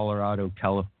molded Colorado,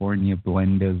 California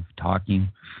blend of talking.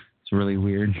 It's really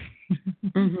weird.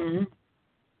 Mm-hmm.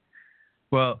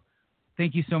 Well,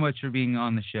 thank you so much for being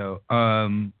on the show.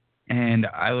 And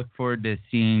I look forward to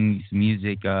seeing some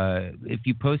music. If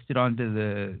you post it onto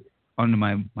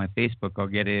my Facebook, I'll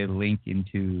get a link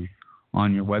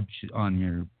on your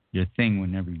on your thing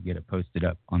whenever you get it posted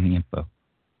up on the info.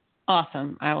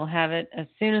 Awesome. I will have it as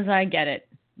soon as I get it.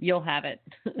 You'll have it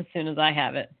as soon as I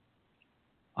have it.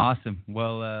 Awesome.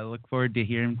 Well, look forward to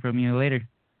hearing from you later.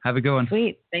 Have a good one.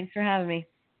 Sweet. Thanks for having me.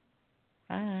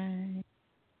 Bye.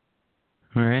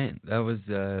 All right. That was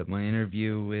my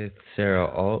interview with Sarah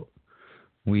Ault.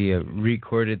 We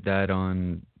recorded that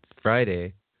on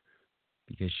Friday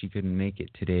because she couldn't make it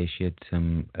today. She had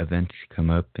some events come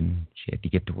up and she had to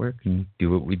get to work and do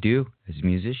what we do as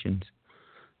musicians.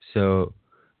 So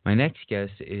my next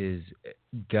guest is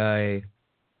Guido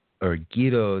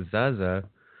Isaza,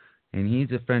 and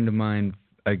he's a friend of mine,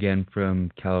 again,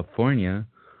 from California.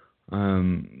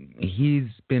 He's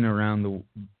been around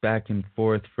back and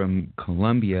forth from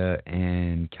Colombia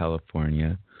and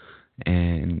California,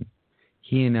 and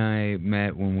he and I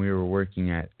met when we were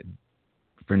working at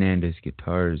Fernandez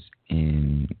Guitars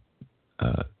in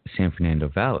San Fernando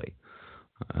Valley.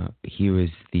 He was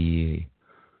he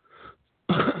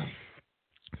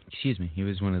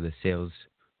was one of the sales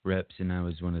reps, and I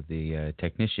was one of the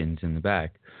technicians in the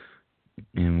back,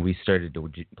 and we started to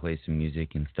play some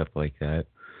music and stuff like that.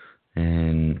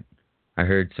 And I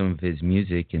heard some of his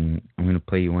music, and I'm going to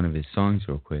play you one of his songs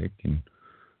real quick, and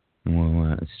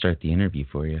we'll start the interview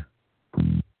for you.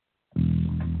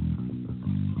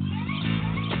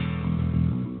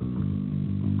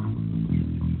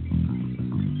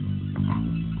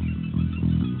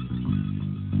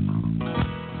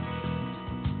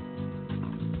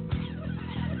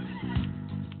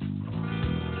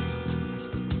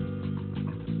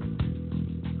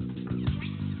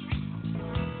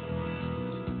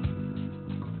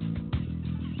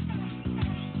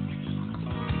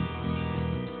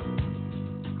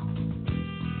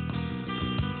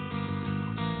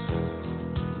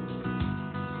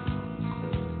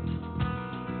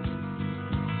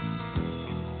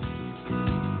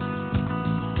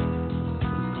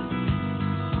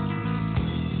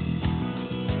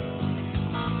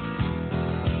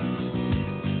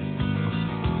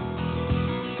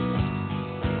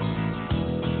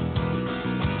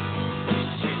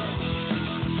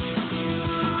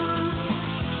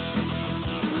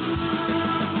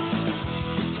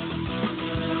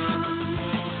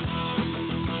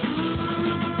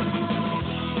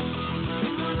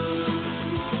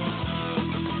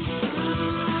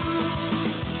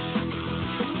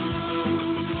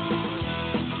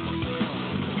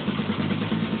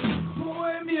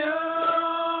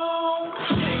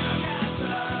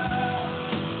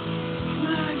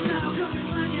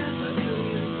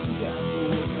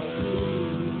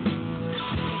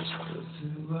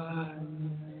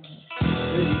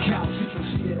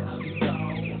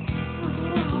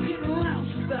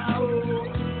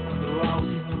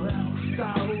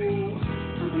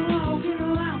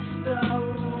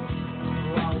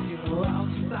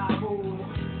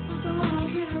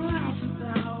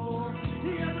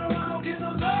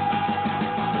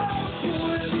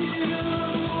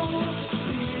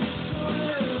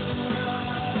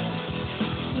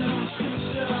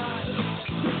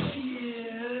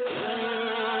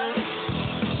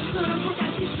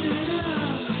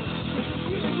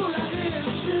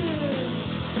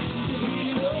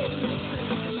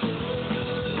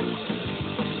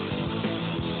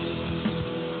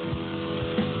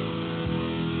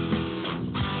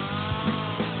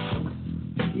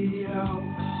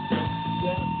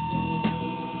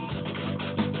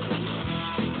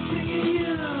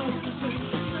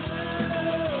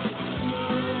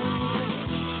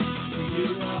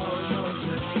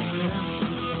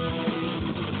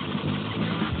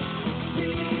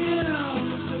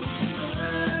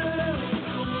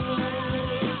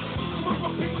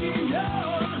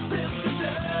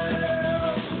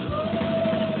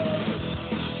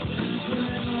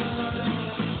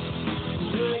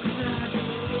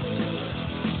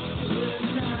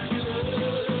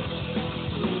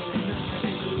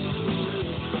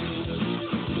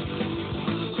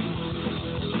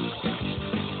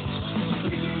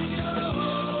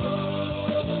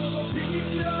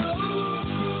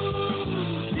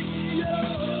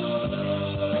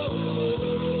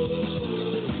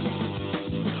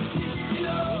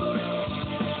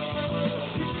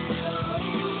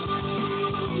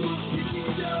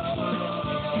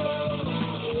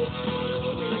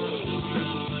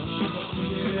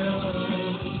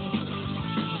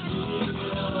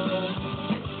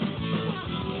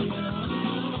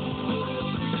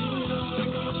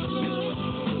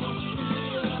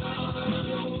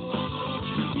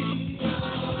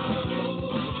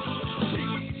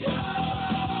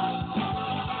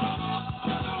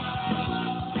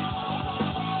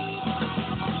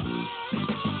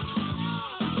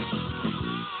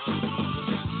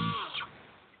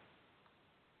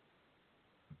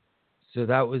 So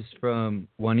that was from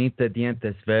Juanita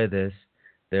Dientes Verdes,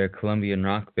 their Colombian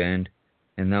rock band,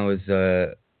 and that was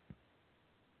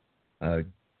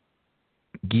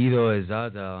Guido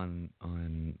Isaza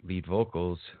on lead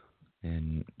vocals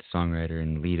and songwriter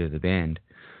and lead of the band.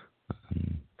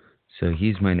 So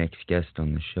he's my next guest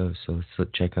on the show. So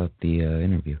let's check out the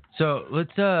interview. So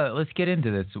let's get into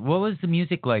this. What was the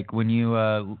music like when you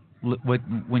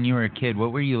when you were a kid?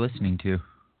 What were you listening to?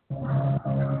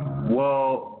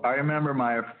 Well, I remember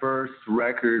my first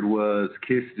record was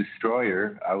Kiss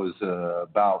Destroyer. I was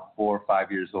about 4 or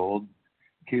 5 years old.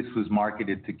 Kiss was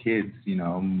marketed to kids, you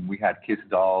know. We had Kiss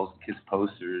dolls, Kiss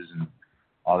posters, and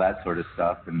all that sort of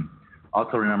stuff. And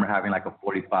also remember having like a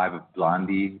 45 of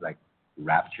Blondie, like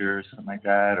Rapture or something like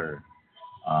that, or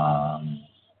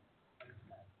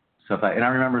stuff like. And I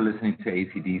remember listening to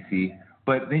AC/DC.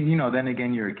 But then, you know, then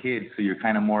again, you're a kid, so you're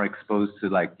kind of more exposed to,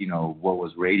 like, you know, what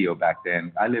was radio back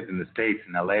then. I lived in the States,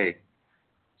 in L.A.,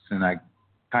 so I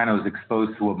kind of was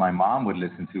exposed to what my mom would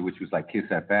listen to, which was, like, Kiss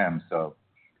FM. So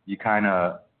you kind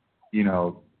of, you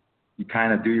know, you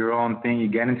kind of do your own thing. You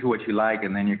get into what you like,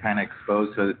 and then you're kind of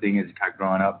exposed to other things as you kind of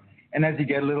growing up. And as you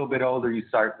get a little bit older, you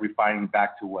start refining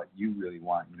back to what you really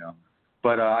want, you know.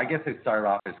 But I guess I started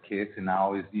off as Kiss, and I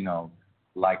always, you know,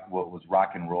 liked what was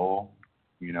rock and roll,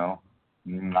 you know.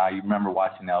 I remember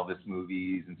watching Elvis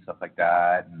movies and stuff like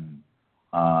that, and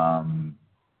I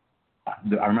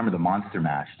remember the Monster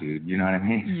Mash, dude. You know what I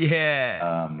mean?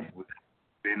 Yeah.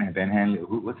 Ben Henley.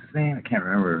 What's his name? I can't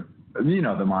remember. You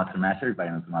know, the Monster Mash. Everybody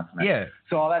knows the Monster Mash. Yeah.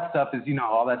 So all that stuff is, you know,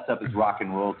 all that stuff is rock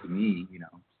and roll to me, you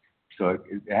know. So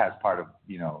it has part of,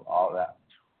 you know, all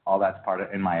that's part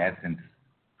of in my essence.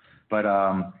 But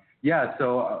yeah.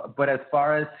 So, but as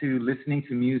far as to listening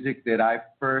to music that I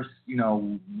first, you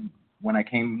know, when I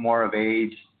came more of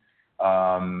age,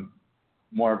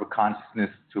 more of a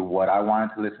consciousness to what I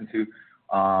wanted to listen to,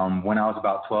 when I was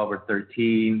about 12 or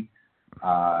 13,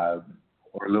 or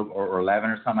 11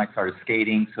 or something, I started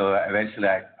skating. So eventually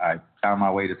I found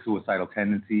my way to Suicidal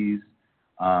Tendencies.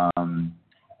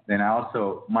 Then I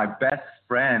also, my best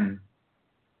friend,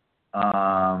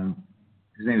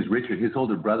 his name is Richard, his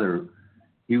older brother,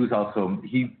 he also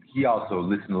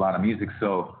listened to a lot of music.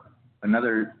 So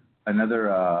another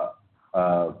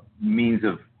means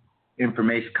of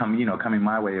information coming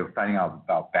my way of finding out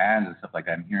about bands and stuff like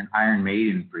that. I'm hearing Iron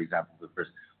Maiden, for example, the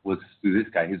first was through this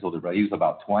guy, his older brother. He was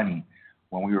about 20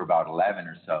 when we were about 11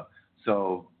 or so.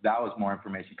 So that was more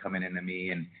information coming into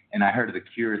me, and I heard of The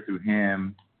Cure through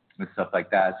him and stuff like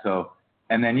that. So,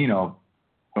 and then, you know,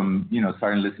 from, you know,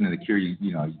 starting listening to The Cure,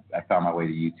 you know, I found my way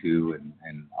to U2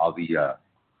 and all the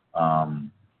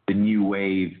new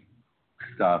wave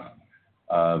stuff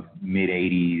of mid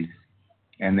 80s.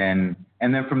 And then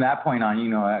from that point on, you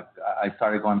know, I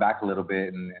started going back a little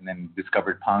bit and then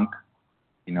discovered punk,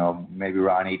 you know, maybe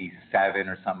around 87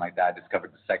 or something like that. I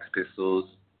discovered the Sex Pistols.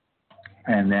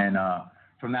 And then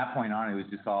from that point on, it was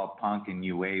just all punk and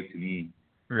new wave to me.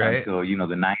 Right. Until, you know,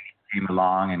 the 90s came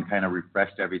along and kind of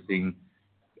refreshed everything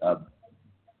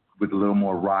with a little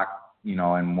more rock, you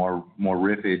know, and more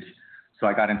riffage. So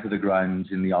I got into the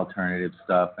grunge and the alternative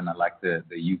stuff, and I liked the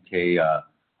UK.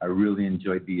 I really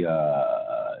enjoyed the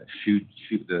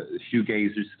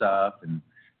shoegazer stuff, and,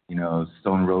 you know,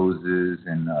 Stone Roses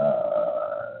and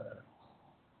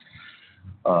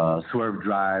Swerve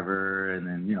Driver, and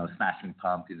then Smashing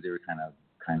Pumpkins. They were kind of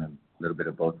a little bit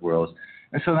of both worlds.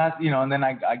 And so that's and then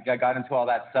I got into all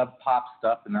that sub pop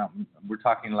stuff, and we're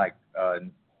talking like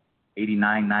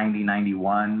 89, 90,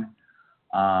 91.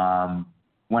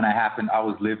 When I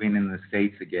was living in the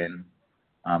States again,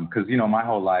 because my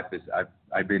whole life is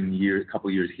I've been a couple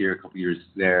years here, a couple years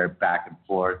there, back and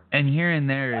forth. And here and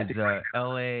there is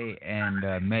L.A. and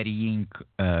Medellin,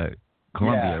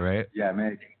 Colombia, right? Yeah,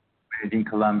 Medellin,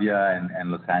 Colombia,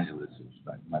 and Los Angeles is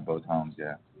my both homes.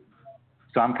 Yeah.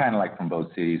 So I'm kind of like from both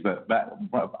cities, but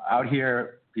out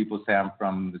here people say I'm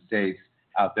from the States.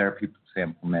 Out there people say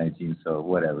I'm from Medellin. So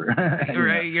whatever.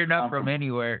 Right, you're not from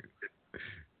anywhere.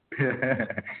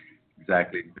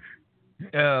 Exactly.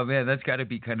 Oh man, that's got to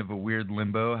be kind of a weird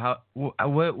limbo.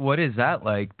 What is that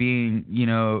like, being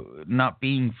not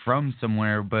being from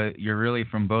somewhere, but you're really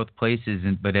from both places,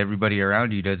 but everybody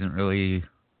around you doesn't really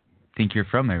think you're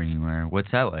from anywhere?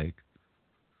 What's that like?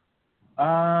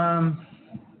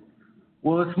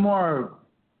 Well, it's more.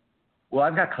 Well,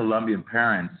 I've got Colombian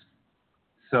parents,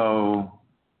 so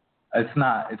it's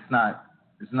not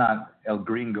El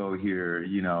Gringo here,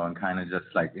 and kind of just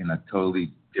like in a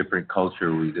totally different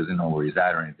culture where he doesn't know where he's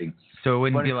at or anything. So it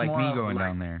wouldn't be like me going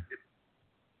down there.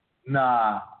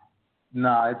 Nah. It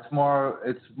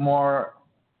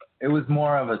was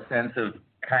more of a sense of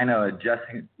kind of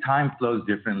adjusting. Time flows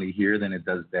differently here than it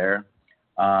does there.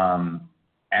 And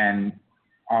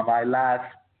on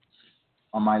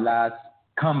my last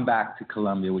comeback to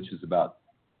Colombia, which is about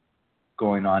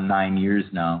going on 9 years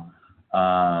now,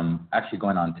 actually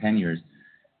going on 10 years,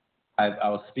 I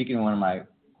was speaking to one of my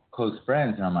close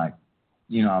friends, and I'm like,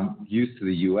 I'm used to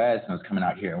the U.S. and I was coming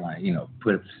out here. I want to,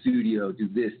 put up a studio, do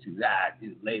this, do that,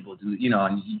 do label, and you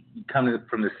come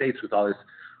from the States with all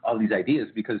these ideas,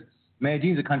 because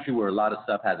Medellin's a country where a lot of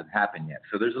stuff hasn't happened yet.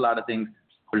 So there's a lot of things.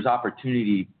 There's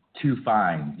opportunity to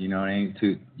find. You know what I mean?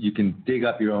 You can dig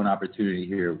up your own opportunity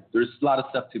here. There's a lot of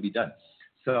stuff to be done.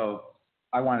 So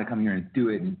I wanted to come here and do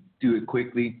it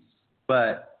quickly.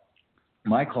 But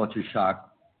my culture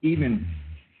shock, even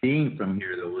being from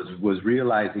here, though, was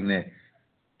realizing that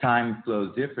time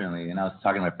flows differently. And I was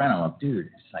talking to my friend. I'm like, dude,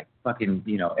 it's like fucking,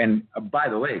 And by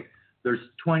the way, there's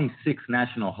 26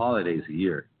 national holidays a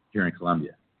year here in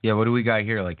Colombia. Yeah, what do we got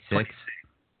here? Like 6?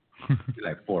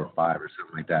 Like 4 or 5 or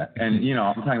something like that. And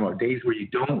I'm talking about days where you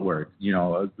don't work.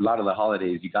 A lot of the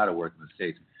holidays you got to work in the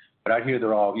States. But out here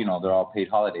they're all paid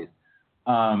holidays.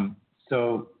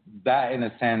 So that in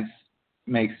a sense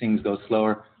makes things go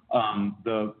slower.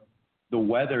 The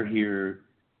weather here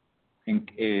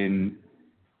in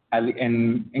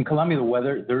Colombia, the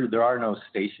weather, there are no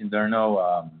stations, there are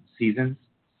no seasons.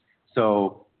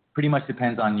 So pretty much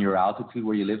depends on your altitude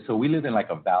where you live. So we live in like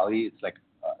a valley. It's like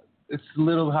it's a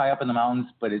little high up in the mountains,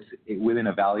 but it's within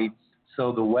a valley.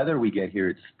 So the weather we get here,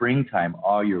 it's springtime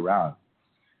all year round.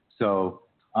 So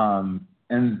and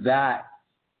that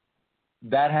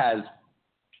has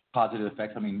positive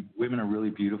effects. I mean, women are really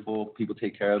beautiful. People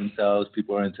take care of themselves.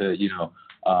 People are into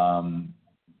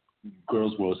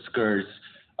girls wear skirts,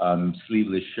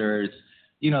 sleeveless shirts.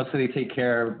 So they take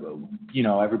care.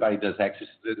 Everybody does exercise.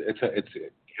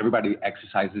 Everybody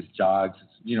exercises, jogs.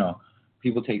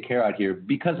 People take care out here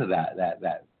because of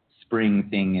that spring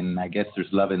thing, and I guess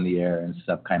there's love in the air and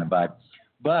stuff kind of vibe.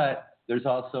 But there's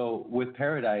also with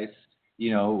Paradise,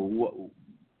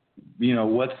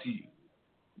 what's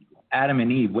Adam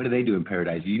and Eve? What do they do in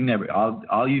Paradise? You never.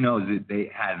 All you know is that they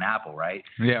had an apple, right?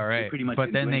 Yeah, right.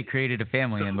 But then they created a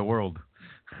family in the world.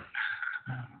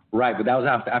 Right, but that was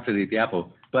after the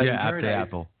apple. But yeah, in Paradise, after the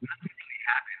apple. Nothing really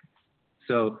happened.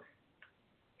 So.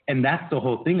 And that's the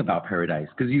whole thing about Paradise,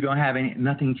 because you don't have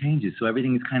nothing changes, so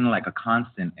everything is kind of like a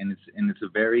constant, and it's a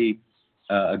very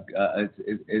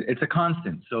it's a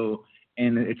constant. So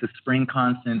and it's a spring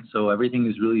constant, so everything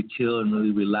is really chill and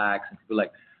really relaxed. And people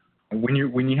like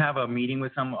when you have a meeting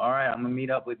with someone, all right, I'm gonna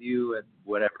meet up with you at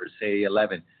whatever, say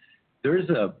 11. There's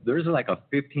like a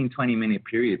 15-20 minute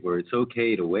period where it's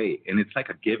okay to wait, and it's like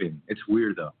a given. It's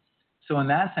weird though. So in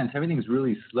that sense, everything's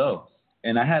really slow.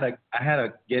 And I had to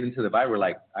get into the vibe where,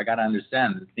 like, I got to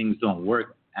understand that things don't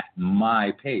work at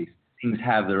my pace. Things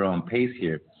have their own pace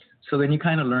here. So then you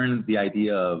kind of learn the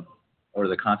idea of, or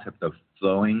the concept of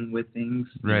flowing with things.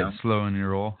 Right, slowing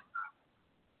your roll.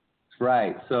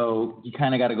 Right. So you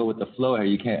kind of got to go with the flow here.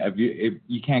 You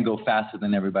can't go faster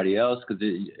than everybody else because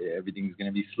everything's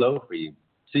going to be slow for you.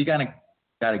 So you got to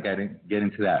get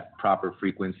into that proper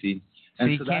frequency. So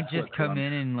you can't just come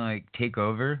in and, like, take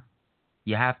over?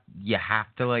 You have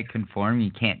to like conform. You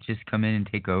can't just come in and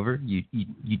take over. You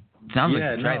sound like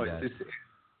you tried that.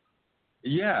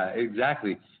 Yeah,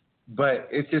 exactly. But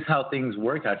it's just how things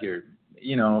work out here.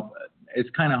 it's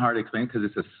kind of hard to explain because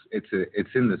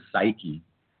it's in the psyche,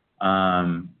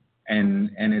 and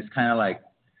it's kind of like,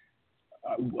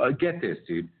 get this,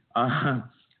 dude. I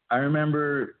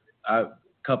remember a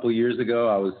couple years ago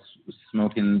I was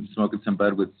smoking some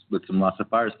bud with some Los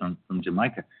Fires from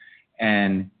Jamaica,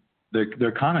 and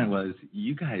their comment was,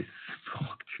 "You guys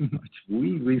smoke too much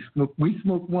weed. We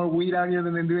smoke more weed out here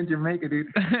than they do in Jamaica, dude."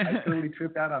 I totally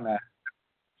tripped out on that.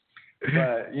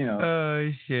 But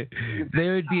Oh shit! They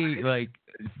would be like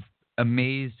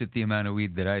amazed at the amount of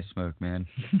weed that I smoke, man.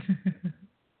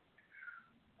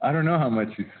 I don't know how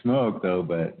much you smoke though,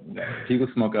 but people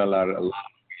smoke a lot of weed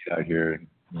out here.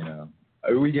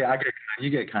 You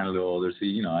get kind of a little older, so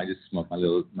I just smoke my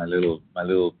little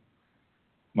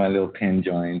pen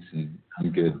joints, and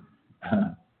I'm good.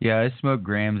 Yeah, I smoke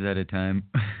grams at a time.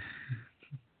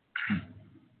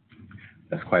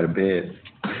 That's quite a bit.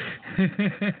 Did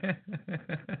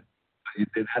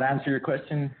that answer your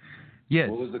question? Yes.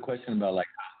 What was the question about, like,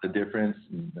 the difference?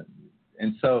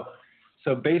 And so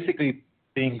basically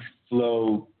things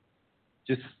flow,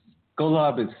 just go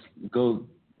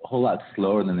a whole lot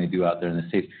slower than they do out there in the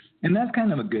States. And that's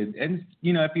kind of a good, and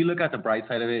if you look at the bright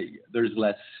side of it, there's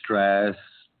less stress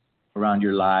around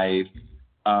your life.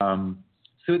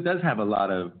 So it does have a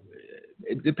lot of,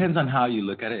 it depends on how you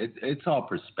look at it. It's all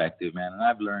perspective, man. And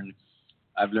I've learned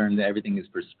that everything is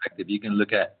perspective. You can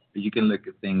look at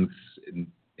things in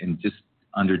just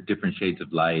under different shades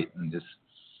of light, and just,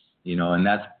 and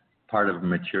that's part of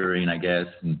maturing, I guess,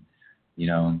 and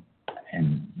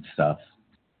and stuff.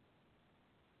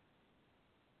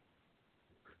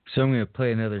 So I'm going to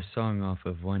play another song off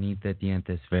of Juanita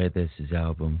Dientes Verdes'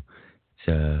 album.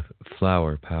 It's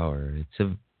Flower Power.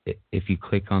 If you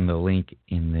click on the link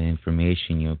in the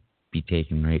information, you'll be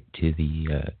taken right to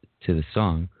the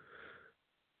song.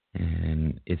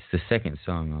 And it's the second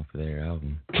song off of their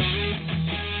album.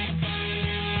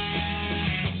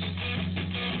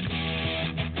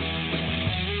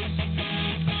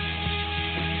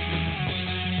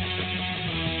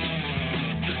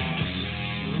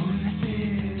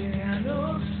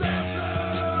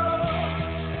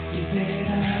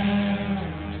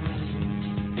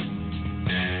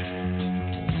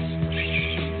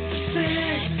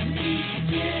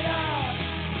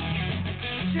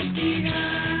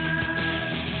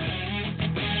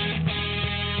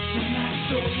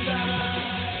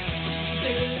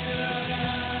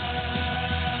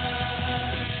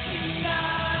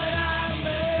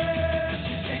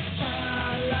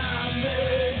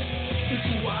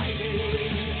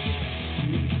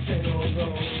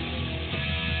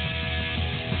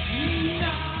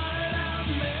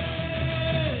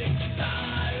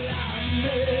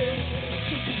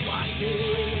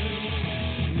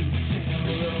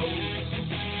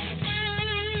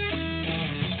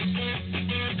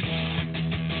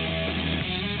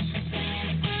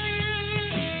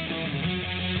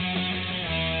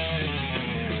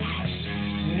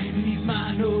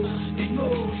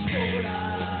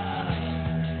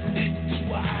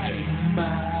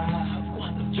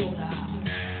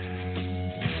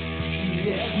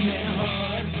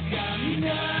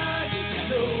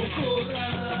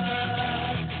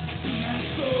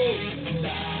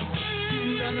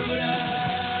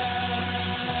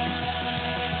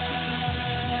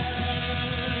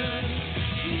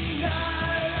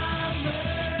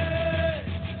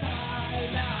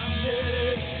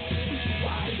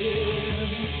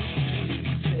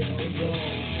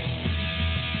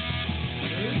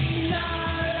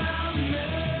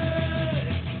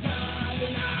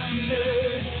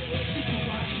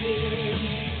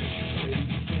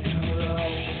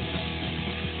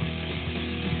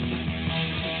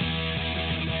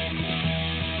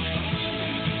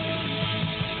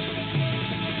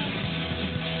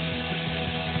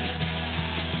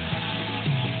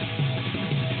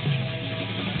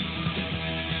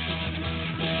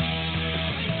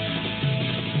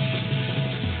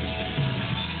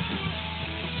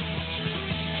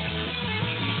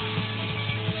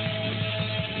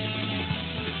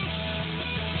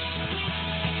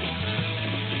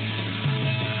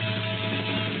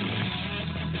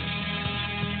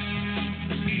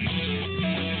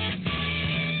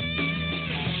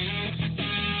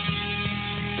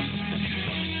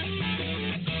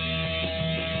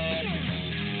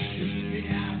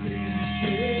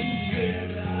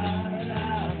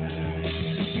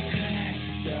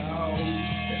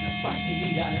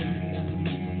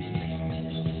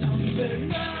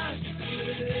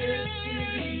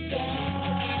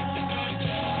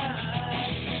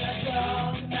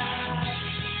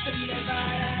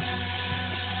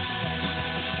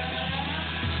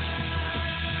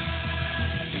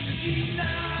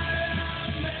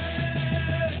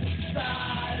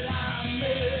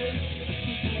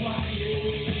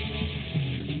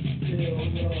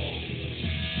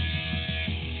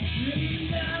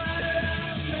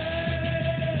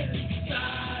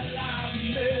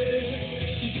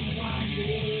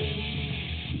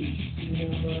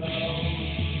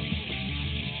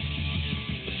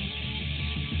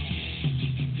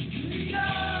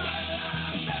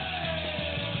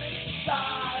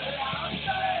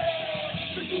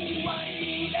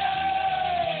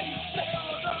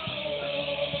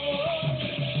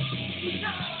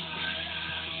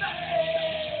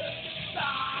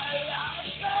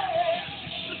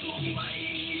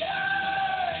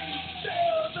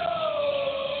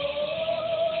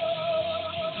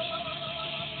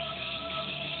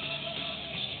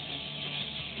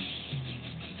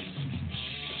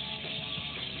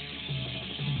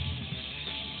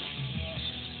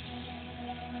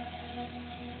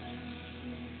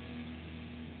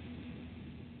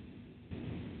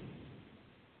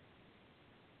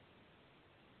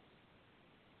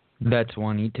 That's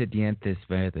Juanita Dientes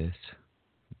Verdes.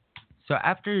 So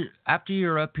after you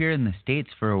were up here in the States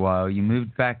for a while, you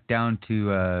moved back down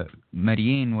to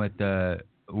Medellin with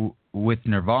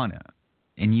Nirvana,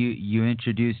 and you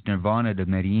introduced Nirvana to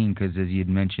Medellin because, as you'd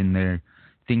mentioned, there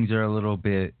things are a little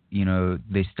bit,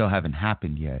 they still haven't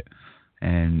happened yet,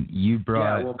 and you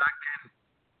brought. Yeah, well, back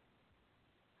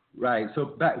then, right. So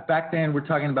back then, we're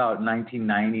talking about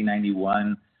 1990,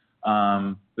 91.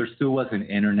 There still wasn't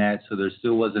internet, so there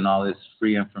still wasn't all this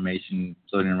free information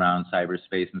floating around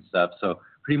cyberspace and stuff. So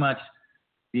pretty much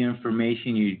the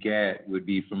information you'd get would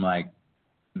be from like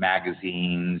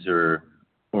magazines or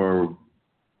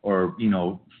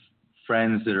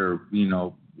friends that are,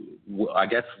 I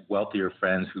guess wealthier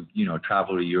friends who,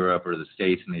 travel to Europe or the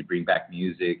States and they bring back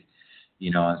music,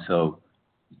 and so,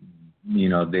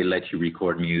 they let you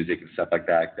record music and stuff like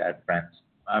that. That friends.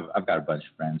 I've got a bunch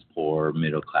of friends, poor,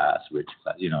 middle class, rich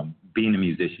class. Being a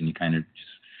musician, you kind of just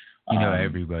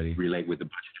everybody relate with a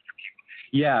bunch of different people.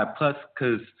 Yeah, plus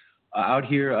because out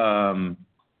here,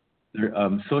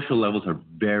 social levels are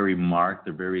very marked.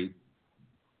 They're very,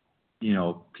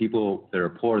 people that are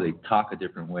poor, they talk a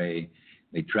different way,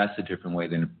 they dress a different way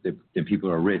than people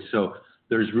who are rich. So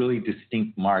there's really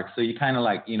distinct marks. So you kind of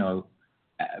like,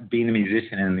 being a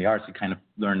musician and in the arts, you kind of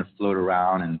learn to float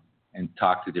around and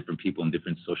talk to different people in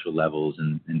different social levels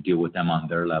and deal with them on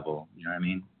their level. You know what I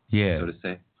mean? Yeah. So to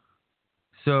say.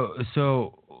 So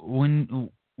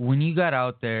when you got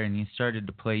out there and you started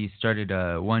to play, you started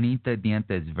Juanita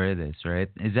Dientes Verdes, right?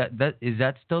 Is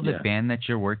that still the band that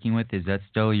you're working with? Is that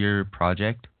still your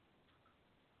project?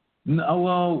 No,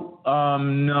 well,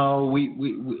 no.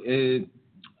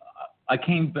 I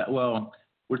came back. Well,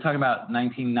 we're talking about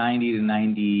 1990 to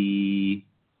 90.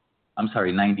 I'm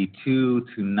sorry, 92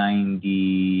 to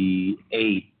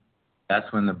 98.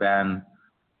 That's when the band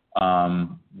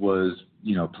was,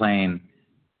 playing.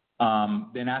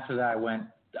 Then after that,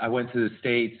 I went to the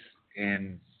States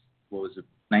in,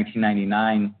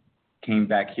 1999. Came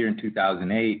back here in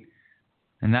 2008.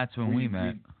 And that's when we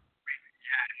met.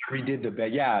 We did the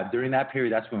band. Yeah, during that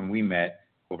period, that's when we met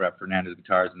over at Fernandez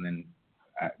Guitars, and then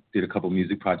did a couple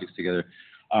music projects together.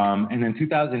 And then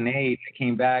 2008, I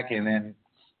came back, and then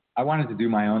I wanted to do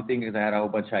my own thing because I had a whole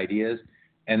bunch of ideas.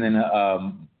 And then I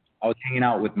was hanging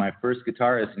out with my first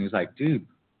guitarist, and he was like, "Dude,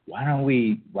 why don't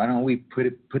we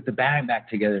put the band back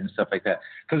together and stuff like that?"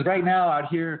 Because right now out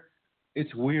here,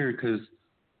 it's weird because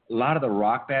a lot of the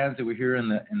rock bands that were here in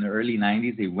the early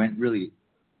 90s,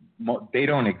 they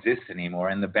don't exist anymore.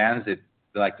 And the bands that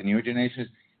like the newer generations,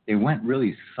 they went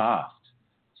really soft.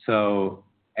 So,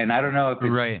 and I don't know if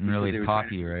it's right and really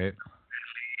poppy, right?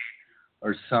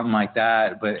 Or something like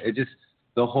that, but it just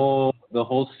the whole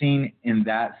scene in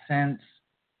that sense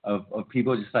of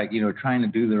people just like trying to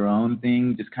do their own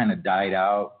thing just kind of died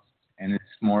out, and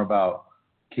it's more about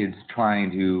kids trying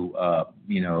to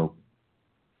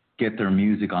get their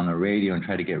music on the radio and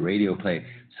try to get radio play.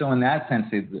 So in that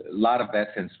sense, a lot of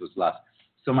that sense was lost.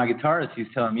 So my guitarist,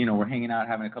 he's telling me, we're hanging out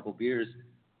having a couple beers,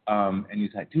 and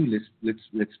he's like, "Dude,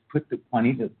 let's put the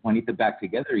Juanita back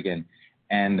together again."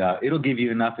 And it'll give you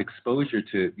enough exposure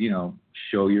to,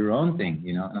 show your own thing,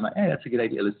 And I'm like, "Hey, that's a good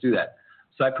idea. Let's do that."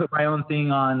 So I put my own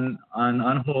thing on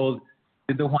hold,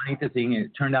 did the Juanita thing. And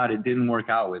it turned out it didn't work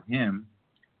out with him.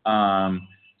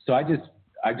 So I just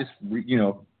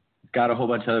got a whole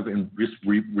bunch of it and just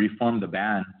reformed the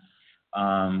band.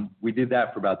 We did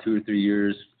that for about 2 or 3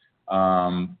 years.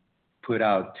 Put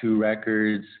out 2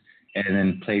 records, and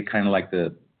then played kind of like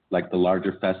the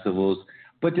larger festivals.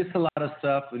 But just a lot of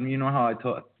stuff, and how I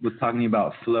was talking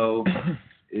about flow.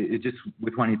 It just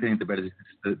with Juanita Dientes Verdes,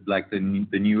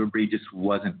 the newer breed just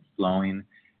wasn't flowing,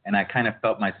 and I kind of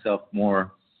felt myself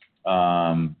more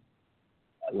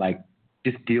like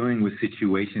just dealing with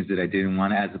situations that I didn't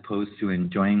want, as opposed to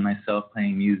enjoying myself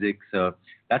playing music. So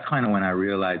that's kind of when I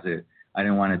realized that I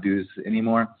didn't want to do this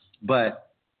anymore. But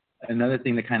another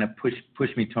thing that kind of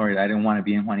pushed me toward it, I didn't want to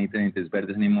be in Juanita Dientes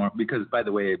Verdes anymore, because, by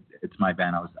the way, it's my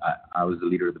band. I was the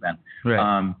leader of the band.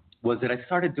 Right. Was that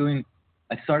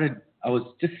I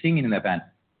was just singing in that band,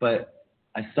 but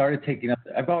I started taking up.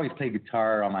 I've always played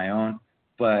guitar on my own,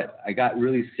 but I got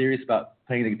really serious about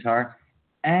playing the guitar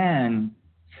and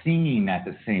singing at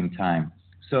the same time.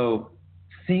 So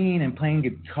singing and playing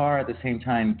guitar at the same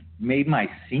time made my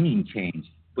singing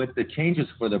change, but the change was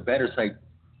for the better. So it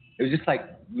was just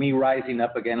like me rising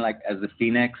up again, like as the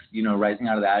phoenix, rising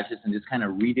out of the ashes, and just kind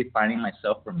of redefining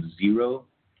myself from zero,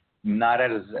 not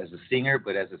as a singer,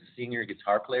 but as a senior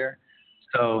guitar player.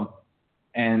 So,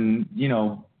 and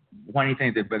Juanita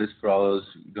Dientes Verdes, for all those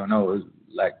who don't know, was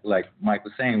like Mike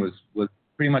was saying, was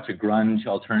pretty much a grunge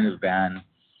alternative band,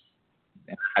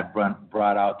 and I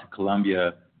brought out to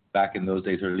Colombia back in those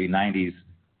days, early 90s,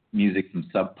 music from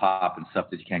Sub Pop and stuff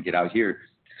that you can't get out here.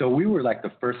 So we were like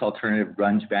the first alternative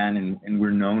grunge band, and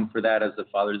we're known for that as the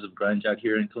fathers of grunge out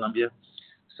here in Colombia.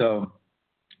 So,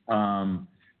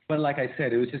 but like I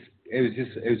said,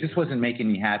 it just wasn't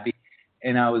making me happy,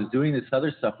 and I was doing this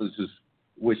other stuff,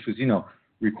 which was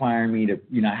requiring me to,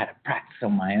 I had to practice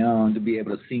on my own to be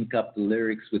able to sync up the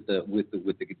lyrics with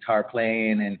the guitar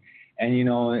playing, and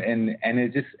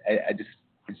it just I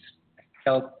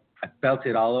felt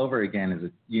it all over again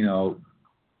as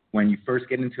when you first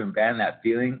get into a band, that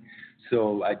feeling.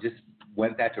 So I just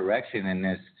went that direction,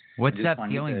 and what's that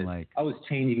feeling like? I was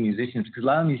changing musicians because a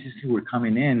lot of musicians who were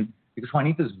coming in, because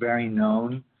Juanita's very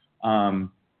known,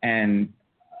 and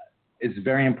it's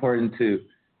very important to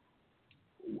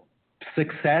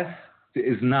success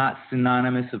is not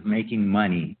synonymous of making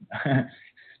money,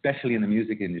 especially in the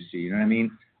music industry. You know what I mean?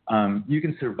 You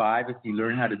can survive if you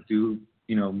learn how to do,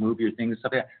 move your things and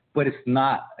stuff like that. But it's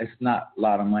not a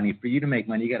lot of money. For you to make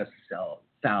money, you got to sell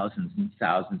thousands and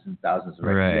thousands and thousands of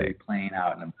records. Right. You got to be playing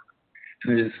out, and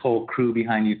there's this whole crew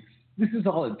behind you. This is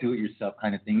all a do-it-yourself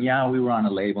kind of thing. Yeah, we were on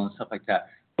a label and stuff like that.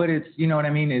 But it's, you know what I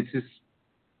mean? It's just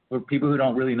for people who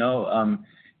don't really know.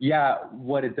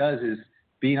 What it does is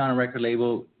being on a record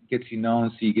label gets you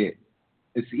known, so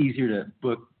it's easier to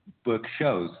book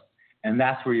shows. And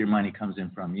that's where your money comes in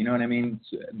from. You know what I mean?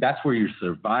 So that's where your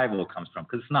survival comes from,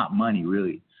 because it's not money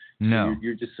really. No,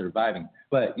 you're just surviving.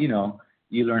 But you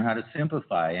learn how to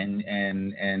simplify, and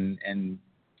then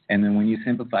when you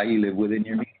simplify, you live within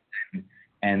your means,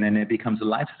 and then it becomes a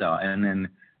lifestyle. And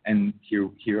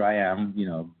here I am,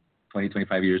 20,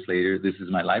 25 years later. This is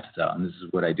my lifestyle, and this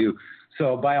is what I do.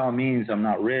 So by all means, I'm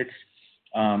not rich.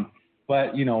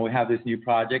 But, we have this new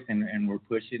project, and we're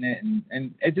pushing it,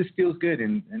 and it just feels good.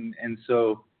 And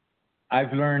so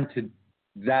I've learned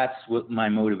that's what my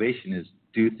motivation is,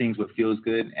 do things what feels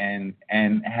good, and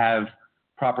have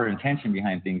proper intention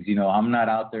behind things. I'm not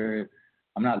out there,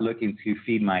 I'm not looking to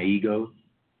feed my ego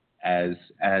as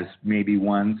maybe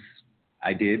once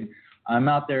I did. I'm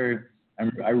out there,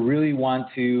 I really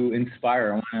want to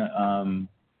inspire. I want to,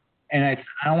 and I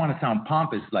don't want to sound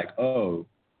pompous, like, oh,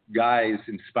 guys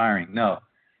inspiring. No,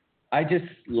 I just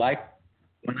like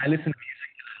when I listen to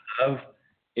music that I love,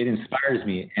 it inspires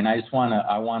me, and I just want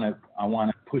to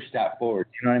push that forward.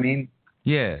 You know what I mean?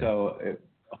 Yeah. So,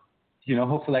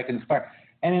 hopefully I can inspire,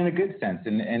 and in a good sense,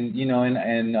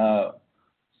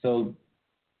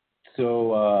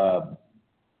 so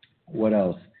what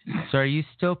else? So are you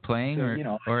still playing,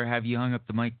 or have you hung up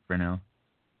the mic for now?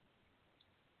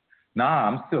 Nah,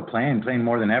 I'm still playing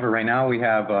more than ever. Right now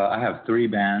I have 3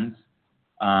 bands.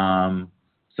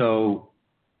 So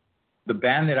the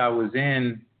band that I was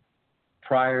in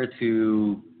prior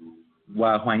to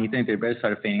Juanita and Their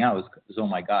started fading out was Oh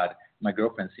My God. My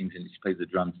girlfriend sings and she plays the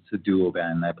drums. It's a duo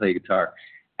band, and I play guitar.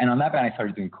 And on that band I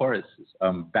started doing choruses,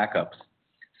 backups.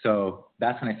 So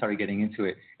that's when I started getting into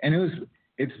it. And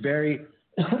it's very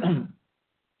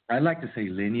I'd like to say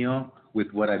linear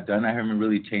with what I've done. I haven't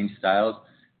really changed styles,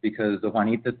 because the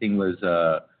Juanita thing was,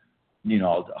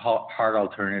 hard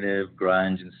alternative,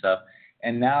 grunge and stuff.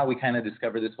 And now we kind of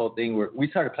discovered this whole thing where we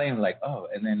started playing like, oh,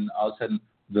 and then all of a sudden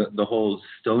the whole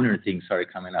stoner thing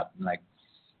started coming up. And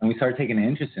we started taking an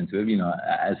interest into it,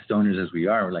 as stoners as we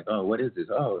are. We're like, oh, what is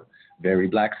this? Oh, very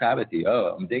Black Sabbath-y.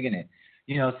 Oh, I'm digging it.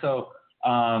 So,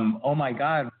 Oh My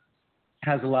God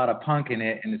has a lot of punk in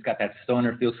it, and it's got that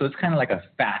stoner feel. So it's kind of like a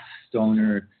fast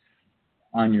stoner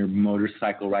on your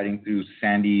motorcycle riding through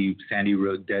sandy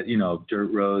road, dirt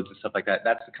roads and stuff like that.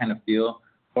 That's the kind of feel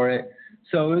for it.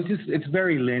 So it's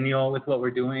very linear with what we're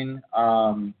doing.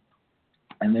 And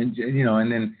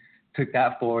then took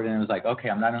that forward, and it was like, okay,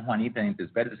 I'm not in Juanita and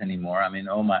Desbedes anymore. I'm in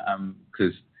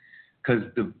because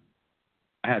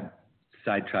I had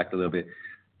sidetracked a little bit.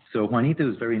 So Juanita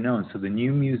was very known. So the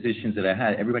new musicians that I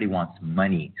had, everybody wants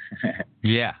money.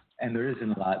 Yeah. And there's a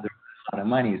lot of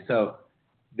money. So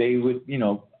they would,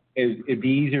 it'd be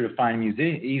easier to find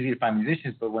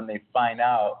musicians, but when they find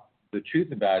out the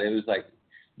truth about it, it was like,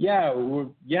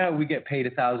 we get paid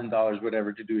 $1,000,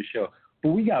 whatever, to do a show,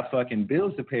 but we got fucking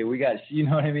bills to pay. We got, you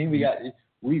know what I mean?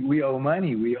 We owe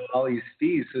money. We owe all these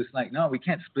fees. So it's like, no, we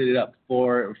can't split it up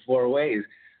four ways.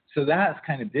 So that's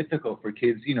kind of difficult for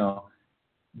kids,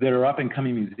 that are up and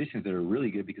coming musicians that are really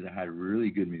good, because I had really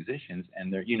good musicians,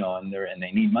 and they're, and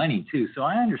they need money too. So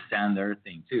I understand their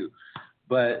thing too.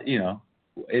 But,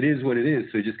 it is what it is.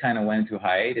 So it just kind of went into a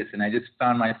hiatus. And I just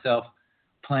found myself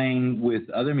playing with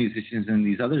other musicians in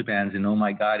these other bands, in Oh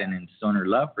My God and in Stoner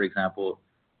Love, for example,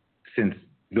 since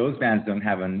those bands don't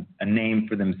have a name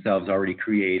for themselves already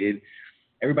created.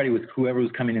 whoever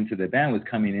was coming into the band was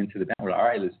coming into the band. We're like, all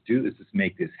right, let's do this. Let's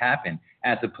make this happen.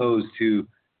 As opposed to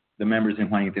the members in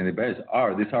Juanito and the Bears,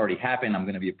 this already happened. I'm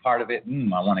going to be a part of it.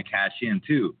 I want to cash in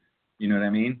too. You know what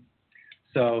I mean?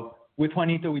 So with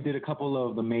Juanito, we did a couple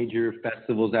of the major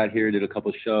festivals out here, did a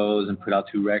couple shows and put out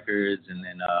 2 records. And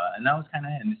then, and that was kind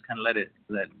of it. And just kind of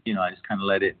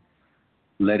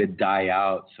let it die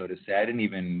out, so to say. I didn't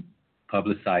even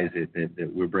publicize it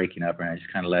that we're breaking up, and I just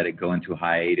kind of let it go into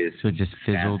hiatus. So it just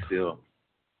fizzled.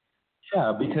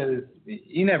 Yeah, because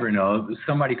you never know.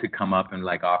 Somebody could come up and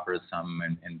like offer us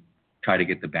something and try to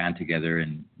get the band together.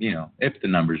 And, you know, if the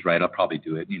number's right, I'll probably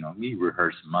do it. You know, me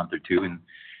rehearse a month or 2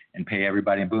 and pay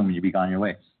everybody, and boom, you be on your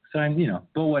way. So I'm, you know,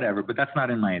 but whatever. But that's not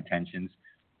in my intentions,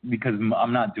 because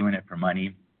I'm not doing it for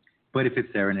money. But if it's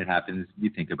there and it happens, you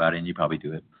think about it and you probably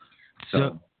do it.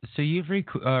 So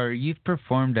you've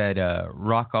performed at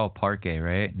Rock Al Parque,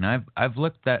 right? And I've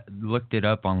looked it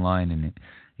up online, and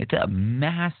it's a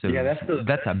massive. Yeah,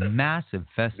 that's a massive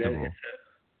festival.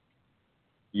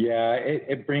 Yeah,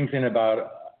 it brings in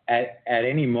about at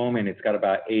any moment it's got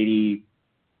about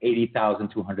 80,000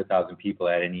 to 100,000 people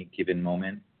at any given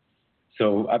moment.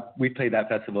 So we played that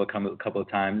festival a couple of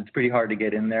times. It's pretty hard to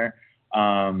get in there,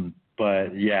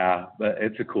 but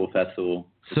it's a cool festival.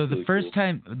 So the first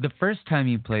time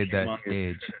you played that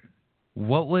stage,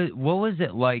 what was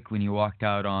it like when you walked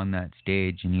out on that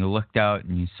stage and you looked out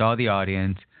and you saw the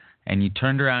audience and you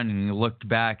turned around and you looked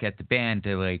back at the band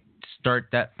to like start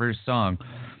that first song?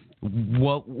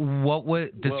 What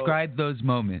would describe those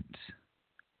moments?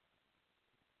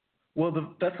 Well, the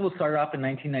festival started off in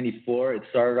 1994. It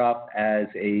started off as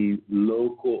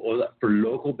for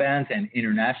local bands and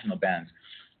international bands,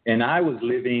 and I was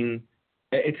living.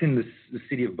 It's in the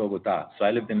city of Bogota, so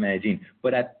I lived in Medellin.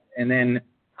 And then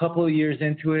a couple of years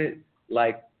into it,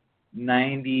 like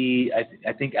 90,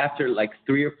 I think after like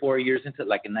 3 or 4 years into it,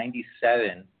 like in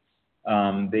 97,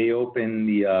 they opened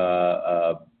it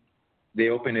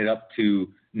up to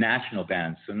national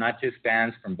bands. So not just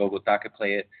bands from Bogota could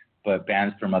play it, but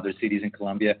bands from other cities in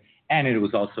Colombia. And it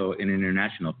was also an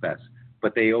international fest.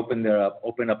 But they opened up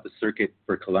the circuit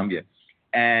for Colombia.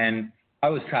 And I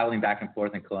was traveling back and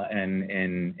forth in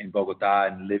Bogota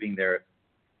and living there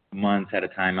months at a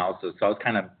time also. So I was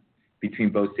kind of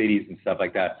between both cities and stuff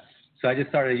like that. So I just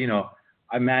started,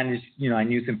 I managed, I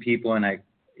knew some people, and I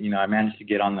managed to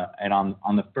get on that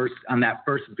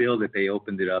first bill that they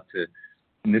opened it up to,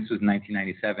 and this was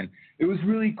 1997. It was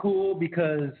really cool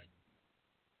because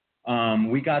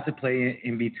we got to play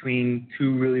in between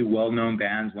 2 really well-known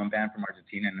bands, one band from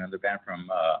Argentina and another band from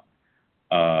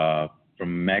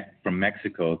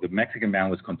Mexico. The Mexican band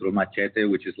was Control Machete,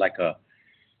 which is like a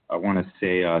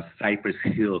Cypress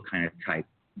Hill kind of type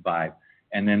vibe.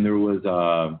 And then there was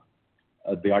the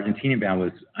Argentinian band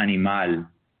was Animal,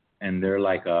 and they're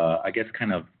like I guess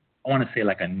kind of, I want to say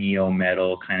like a neo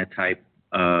metal kind of type,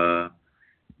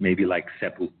 maybe like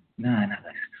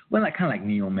like kind of like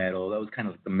neo metal. That was kind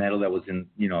of the metal that was in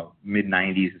mid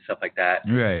 90s and stuff like that.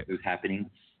 Right. It was happening.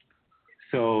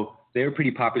 So they were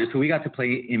pretty popular. So we got to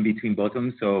play in between both of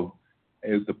them. So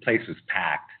the place was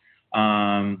packed.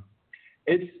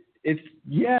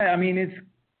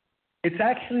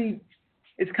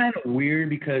 It's kind of weird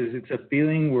because it's a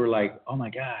feeling where like, oh my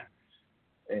God,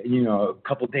 a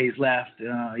couple days left,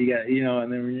 you got,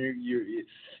 and then you're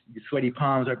sweaty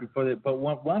palms right before that. But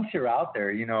once you're out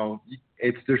there,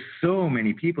 there's so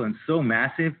many people and so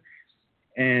massive,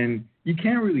 and you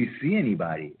can't really see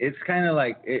anybody. It's kind of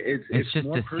like it's just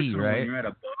more a personal sea, right? when you're at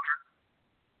a bar.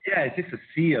 Yeah, it's just a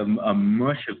sea of a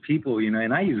mush of people,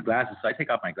 and I use glasses, so I take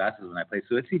off my glasses when I play,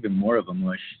 so it's even more of a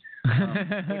mush.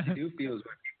 What you do feel is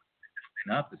when people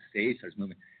stand up, the stage starts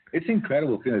moving. It's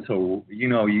incredible feeling. So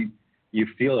you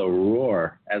feel a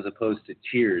roar as opposed to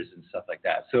cheers and stuff like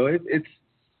that. So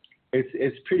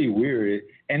it's pretty weird,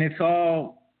 and it's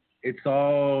all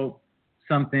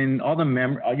something.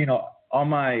 All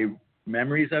my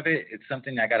memories of it. It's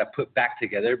something I got to put back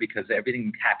together because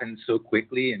everything happened so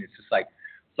quickly, and it's just like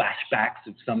flashbacks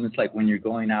of something. It's like when you're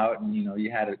going out and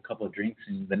you had a couple of drinks,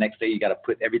 and the next day you got to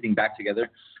put everything back together.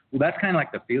 Well, that's kind of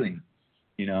like the feeling,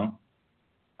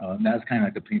 That's kind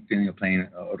of like the feeling of playing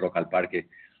Rock al Parque.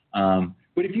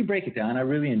 But if you break it down, I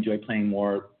really enjoy playing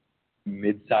more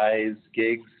mid-size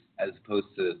gigs as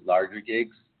opposed to larger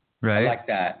gigs. Right. I like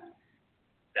that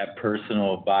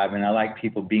personal vibe, and I like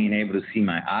people being able to see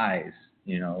my eyes,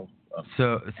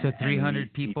 So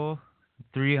 300 people,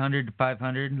 300 to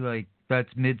 500, like that's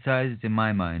mid-sized in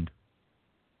my mind.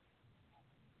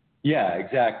 Yeah,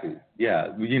 exactly.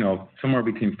 Yeah, somewhere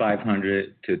between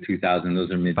 500 to 2,000. Those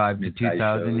are mid. 5 to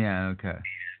 2,000. Yeah. Okay.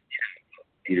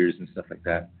 Theaters and stuff like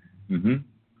that. Mm-hmm.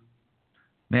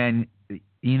 Man,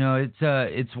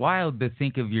 it's wild to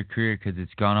think of your career because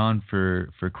it's gone on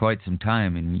for quite some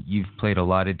time, and you've played a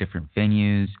lot of different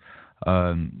venues.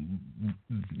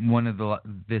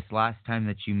 This last time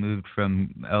that you moved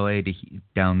from LA to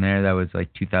down there, that was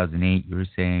like 2008. You were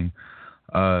saying,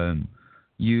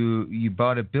 you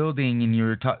bought a building, and you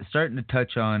were starting to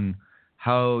touch on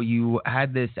how you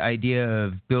had this idea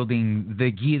of building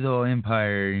the Guido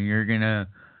empire, and you're gonna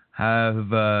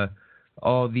have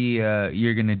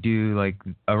you're gonna do like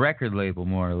a record label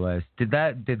more or less. Did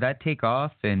that take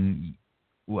off, and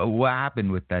what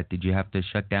happened with that? Did you have to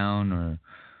shut down or?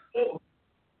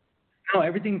 No,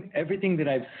 everything that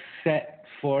I've set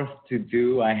forth to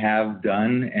do, I have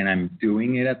done, and I'm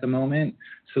doing it at the moment.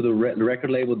 So the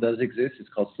record label does exist. It's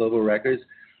called Slovo Records,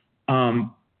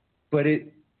 but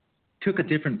it took a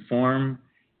different form,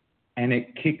 and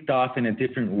it kicked off in a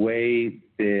different way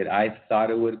that I thought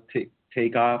it would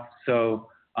take off. So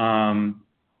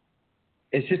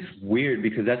it's just weird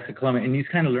because that's the Columbia, and you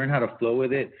just kind of learn how to flow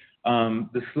with it.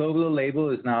 The Slovo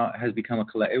label has become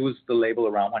it was the label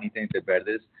around Juanita de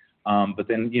Verdes, but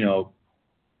then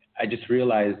I just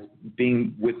realized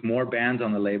being with more bands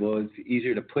on the label, it's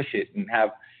easier to push it and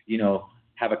have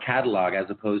a catalog as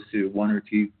opposed to one or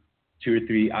two or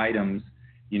three items.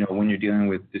 When you're dealing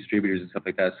with distributors and stuff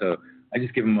like that. So I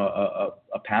just give them a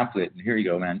pamphlet, and here you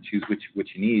go, man. Choose what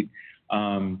you need.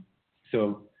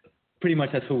 So pretty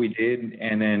much that's what we did.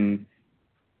 And then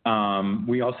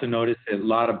we also noticed that a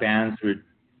lot of bands were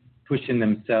pushing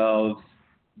themselves,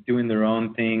 doing their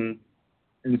own thing.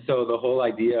 And so the whole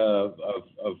idea of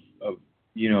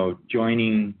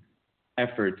joining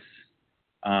efforts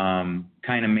kind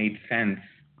of made sense.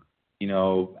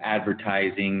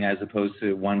 Advertising as opposed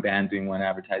to one band doing one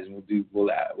advertising.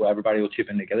 Everybody will chip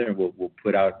in together, and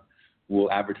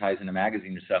we'll advertise in a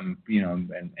magazine or something,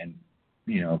 and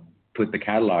put the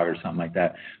catalog or something like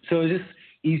that. So it's just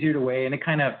easier to weigh, and it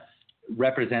kind of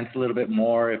represents a little bit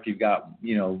more if you've got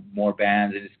more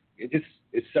bands, and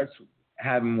it starts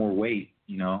having more weight,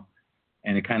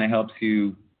 and it kind of helps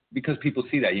you because people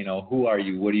see that, who are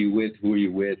you, what are you with, who are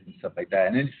you with, and stuff like that,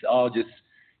 and it's all just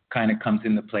kind of comes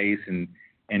into place and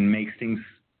makes things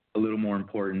a little more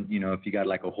important. If you got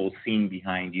like a whole scene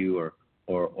behind you or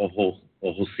a whole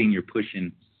scene you're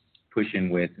pushing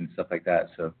with and stuff like that.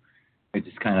 So it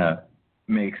just kind of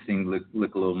makes things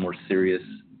look a little more serious.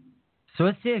 So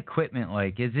what's the equipment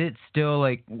like? Is it still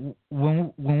like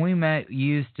when we met, you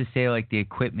used to say like the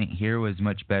equipment here was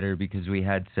much better because we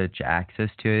had such access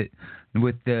to it.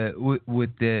 With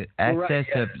the access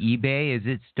of eBay, is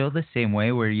it still the same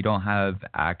way where you don't have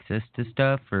access to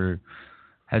stuff, or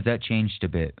has that changed a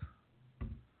bit?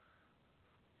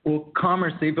 Well,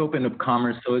 commerce, they've opened up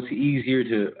commerce, so it's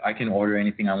easier I can order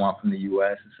anything I want from the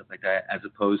U.S. and stuff like that, as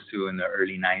opposed to in the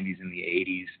early 90s and the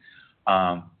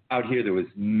 80s. Out here, there was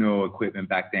no equipment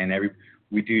back then.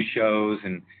 We do shows,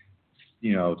 and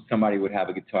somebody would have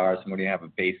a guitar, somebody would have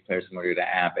a bass player, somebody would have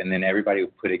an amp, and then everybody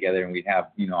would put together, and we'd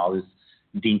have all this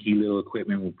dinky little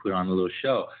equipment we'll put on a little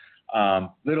show.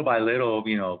 Little by little,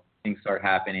 things start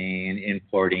happening,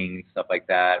 importing, stuff like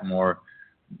that, more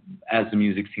as the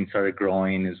music scene started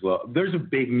growing as well. There's a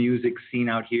big music scene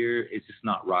out here. It's just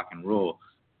not rock and roll.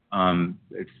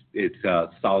 It's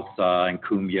salsa and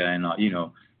cumbia and,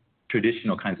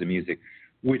 traditional kinds of music,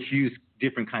 which use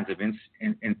different kinds of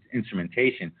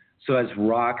instrumentation. So as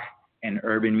rock and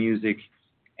urban music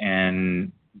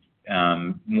and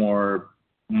more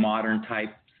modern type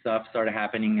stuff started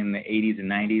happening in the 80s and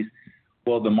 90s,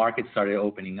 well, the market started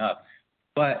opening up.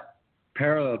 But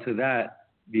parallel to that,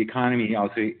 the economy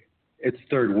also, it's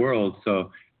third world.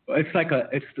 So it's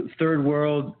the third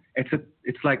world.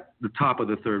 It's like the top of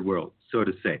the third world, so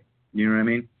to say. You know what I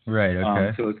mean? Right.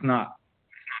 Okay. So it's not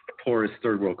the poorest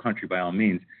third world country by all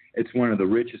means. It's one of the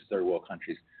richest third world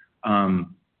countries.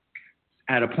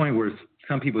 At a point where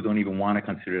some people don't even want to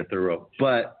consider it third world,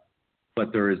 but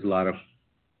there is a lot of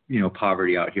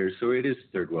poverty out here, so it is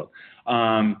third world.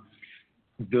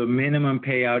 The minimum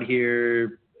pay out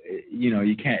here,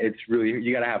 you can't. It's really,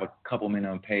 you got to have a couple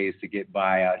minimum pays to get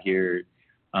by out here,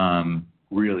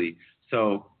 really.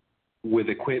 So with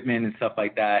equipment and stuff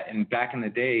like that, and back in the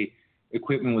day,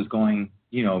 equipment was going,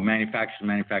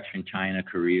 manufactured in China,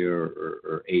 Korea,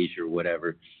 or Asia or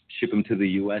whatever, ship them to the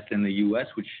U.S., and the U.S.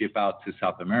 would ship out to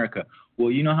South America.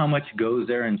 Well, you know how much goes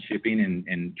there in shipping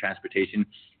and transportation?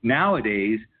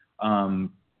 Nowadays,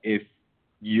 if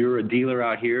you're a dealer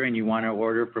out here and you want to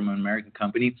order from an American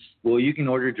company, well, you can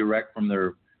order direct from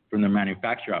their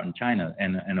manufacturer out in China,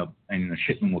 and the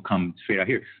shipment will come straight out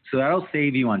here. So that'll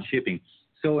save you on shipping.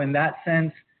 So in that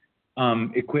sense,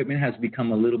 equipment has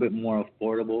become a little bit more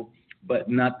affordable. but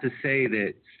not to say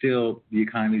that still the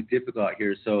economy is difficult out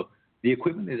here. So the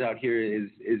equipment is out here is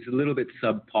a little bit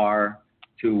subpar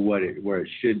to where it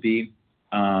should be.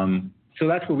 So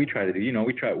that's what we try to do.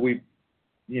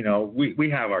 We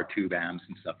have our tube amps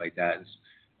and stuff like that,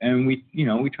 and we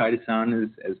try to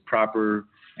sound as proper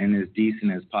and as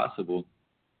decent as possible.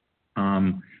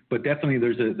 But definitely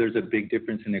there's a big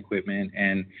difference in equipment,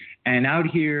 and out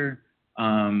here,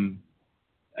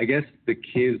 I guess the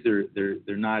kids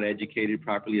they're not educated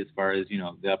properly as far as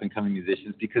the up and coming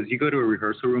musicians, because you go to a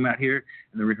rehearsal room out here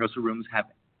and the rehearsal rooms have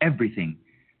everything,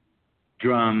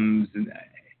 drums and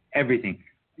everything.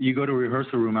 You go to a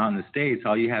rehearsal room out in the States,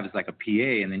 all you have is like a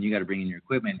PA, and then you got to bring in your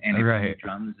equipment and if you need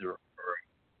drums or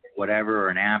whatever, or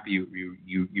an amp, you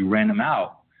rent them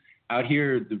out. Out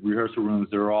here, the rehearsal rooms,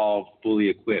 they're all fully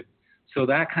equipped. So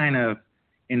that kind of,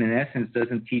 in an essence,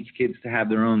 doesn't teach kids to have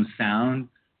their own sound.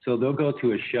 So they'll go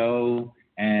to a show,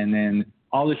 and then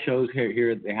all the shows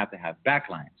here they have to have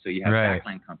backline. So you have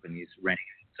backline companies renting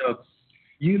it. So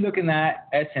you look in that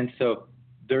essence. So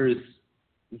there's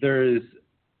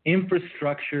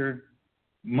infrastructure,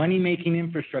 money-making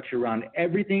infrastructure around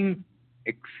everything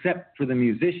except for the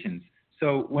musicians.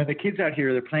 So when the kids out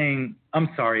here, they're playing, I'm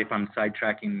sorry if I'm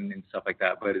sidetracking and stuff like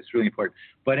that, but it's really important.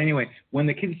 But anyway, when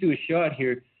the kids do a show out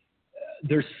here,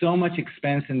 there's so much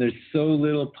expense and there's so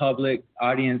little public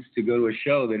audience to go to a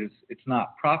show that it's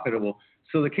not profitable.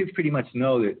 So the kids pretty much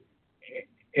know that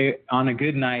on a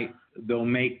good night they'll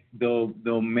break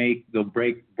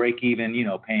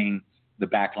even, paying the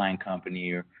backline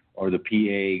company or the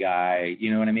PA guy,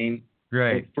 you know what I mean?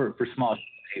 Right. For small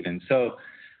shows even.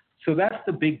 So that's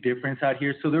the big difference out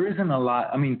here. So there isn't a lot.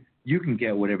 I mean, you can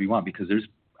get whatever you want because there's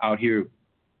out here,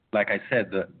 like I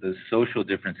said, the social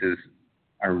differences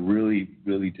are really,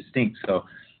 really distinct. So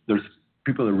there's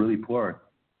people that are really poor.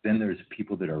 Then there's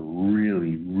people that are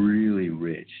really, really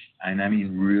rich. And I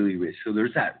mean really rich. So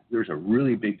there's a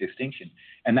really big distinction.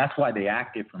 And that's why they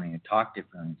act differently and talk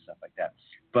differently and stuff like that.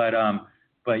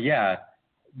 But yeah,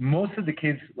 most of the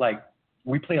kids, like,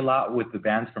 we play a lot with the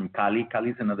bands from Cali.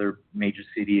 Cali's another major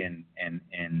city in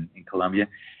Colombia.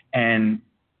 And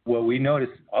what we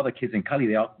noticed, all the kids in Cali,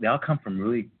 they all come from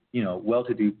really,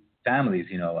 well-to-do families,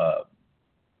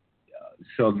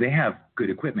 so they have good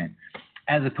equipment,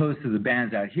 as opposed to the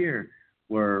bands out here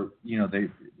where, they're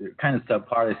kind of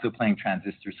subpar. They're still playing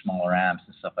transistors, smaller amps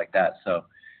and stuff like that. So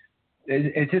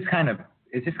it's just kind of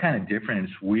different.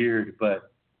 It's weird,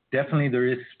 but definitely there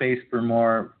is space for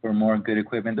more good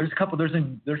equipment. There's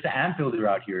an amp builder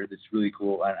out here that's really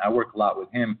cool. I work a lot with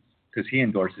him because he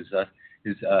endorses us.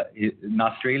 He's an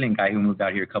Australian guy who moved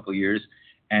out here a couple of years,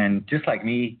 and just like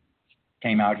me,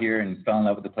 came out here and fell in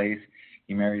love with the place.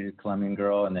 He married a Colombian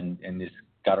girl and just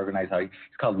got organized out. It's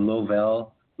called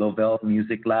Lovell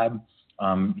Music Lab.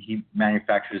 He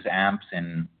manufactures amps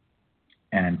and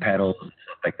pedals and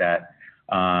stuff like that.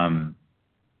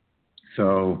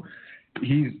 So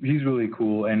he's really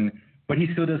cool, but he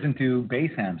still doesn't do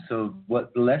bass amps. So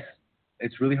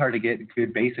it's really hard to get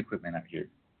good bass equipment out here.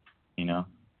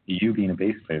 You being a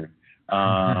bass player,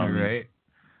 right?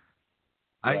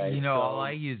 Right. All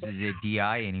I use is a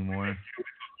DI anymore.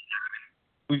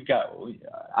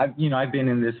 I've been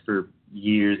in this for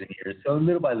years and years. So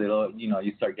little by little,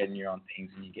 you start getting your own things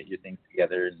and you get your things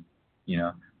together. And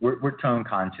we're tone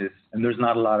conscious, and there's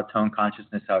not a lot of tone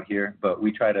consciousness out here, but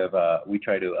we try to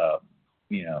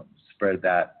spread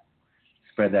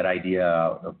that idea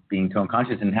out of being tone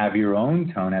conscious and have your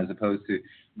own tone, as opposed to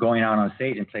going out on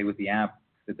stage and play with the amp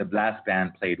that the blast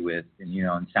band played with,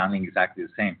 and sounding exactly the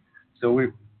same. So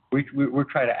we're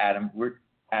trying to we're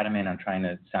adamant on trying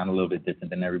to sound a little bit different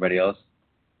than everybody else.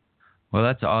 Well,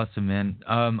 that's awesome, man.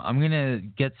 I'm gonna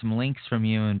get some links from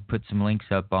you and put some links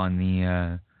up on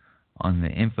the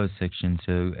info section,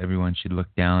 so everyone should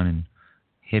look down and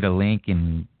hit a link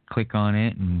and click on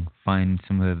it and find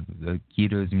some of the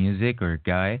Guido's music or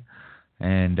Guy,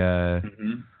 and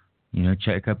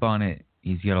check up on it.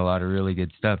 He's got a lot of really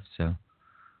good stuff. So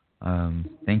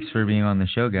thanks for being on the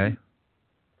show, Guy.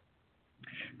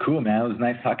 Cool, man. It was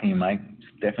nice talking to you, Mike. It's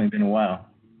definitely been a while.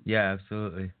 Yeah,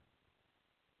 absolutely.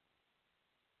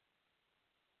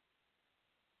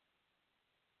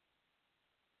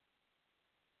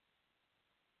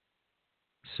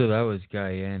 So that was Guy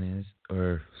Yanez,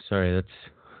 that's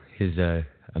his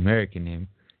American name.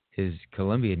 His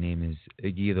Colombian name is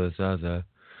Guido Isaza.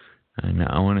 And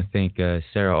I want to thank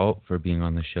Sarah Ault for being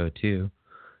on the show, too.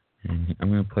 And I'm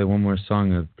going to play one more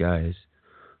song of Guy's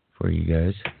for you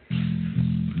guys.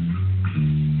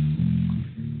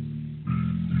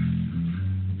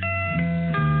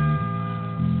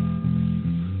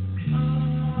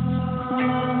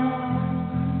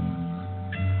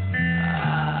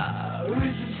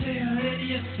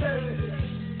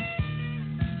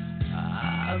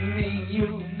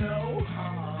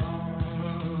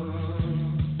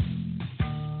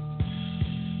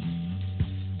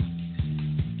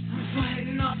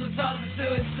 also thought of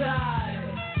suicide.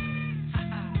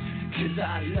 'Cause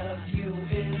I love you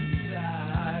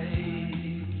inside.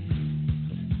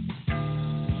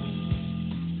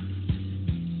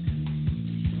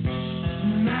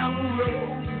 Now we're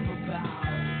rolling about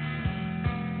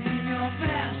in your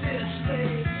fastest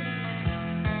sleep.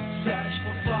 Search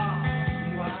for far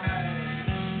and wide,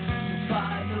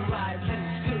 find the right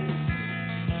place to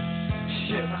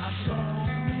share my soul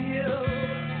with you,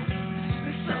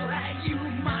 so that you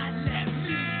might let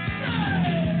me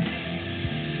stay.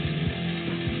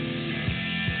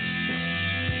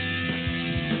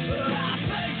 I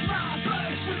face my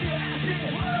face with your acid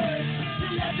words, you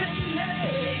left in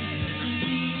hate.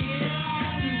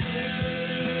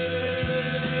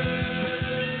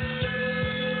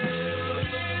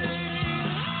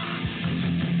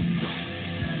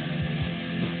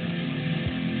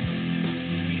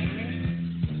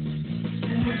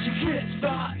 Your kids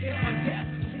thought it was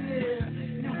destiny.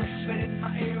 You whispered in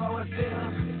my ear, oh, it's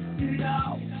there. You know,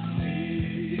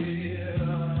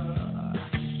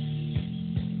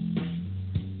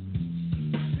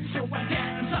 so I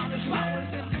dance on this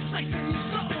flowers in this place in your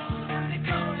soul. They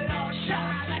call it all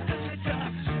shine like a glitter.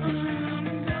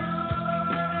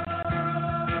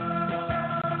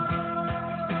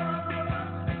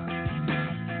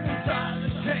 It's all the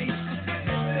taste of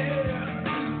fear.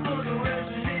 For the words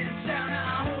in this sound, I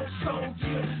hope so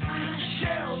dear. I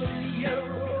share with you.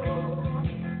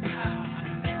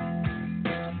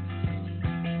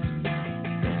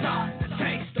 It's all the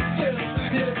taste of fear.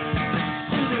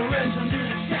 For the words in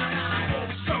this sound, I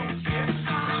hope so dear.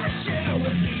 I share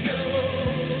with you.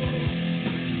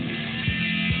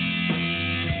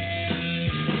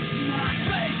 My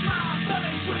face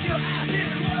with your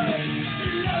acid words,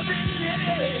 loving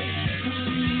hate.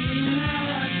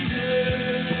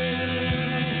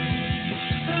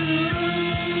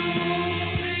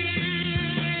 With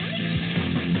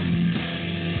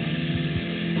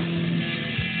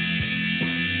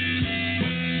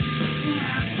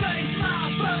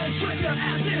your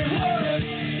acid words,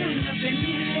 you're nothing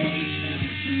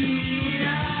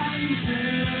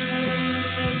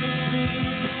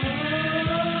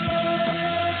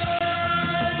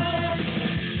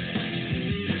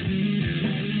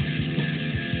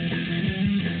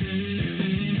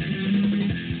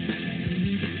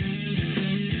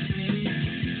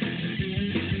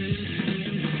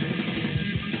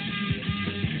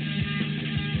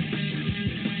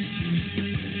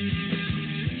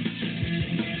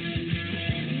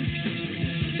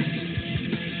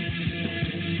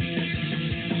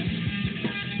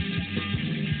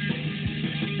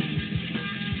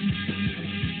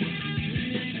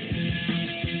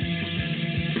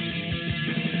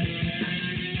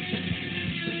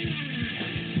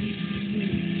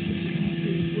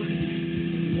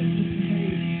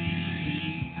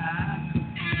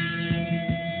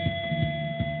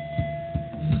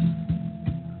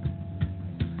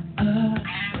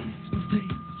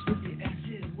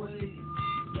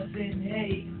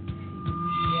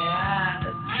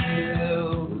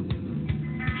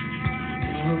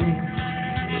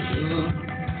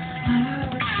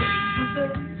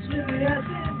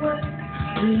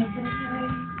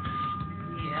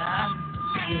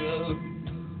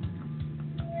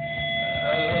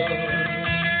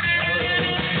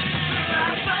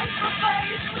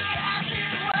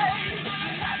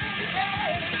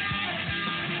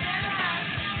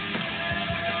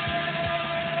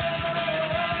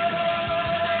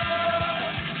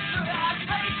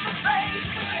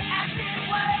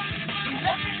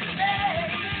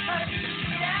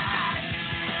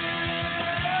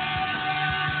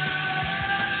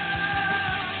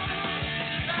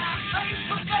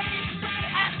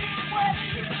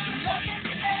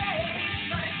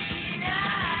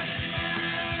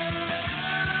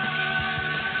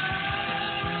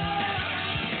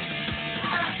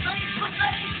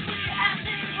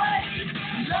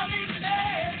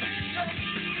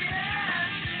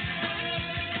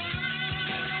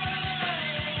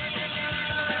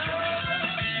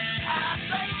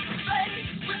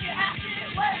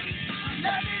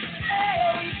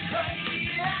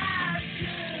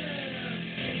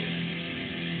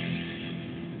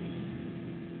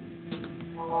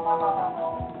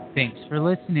Thanks for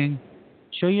listening.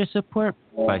 Show your support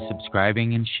by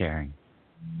subscribing and sharing.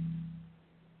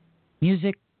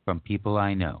 Music from people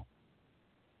I know.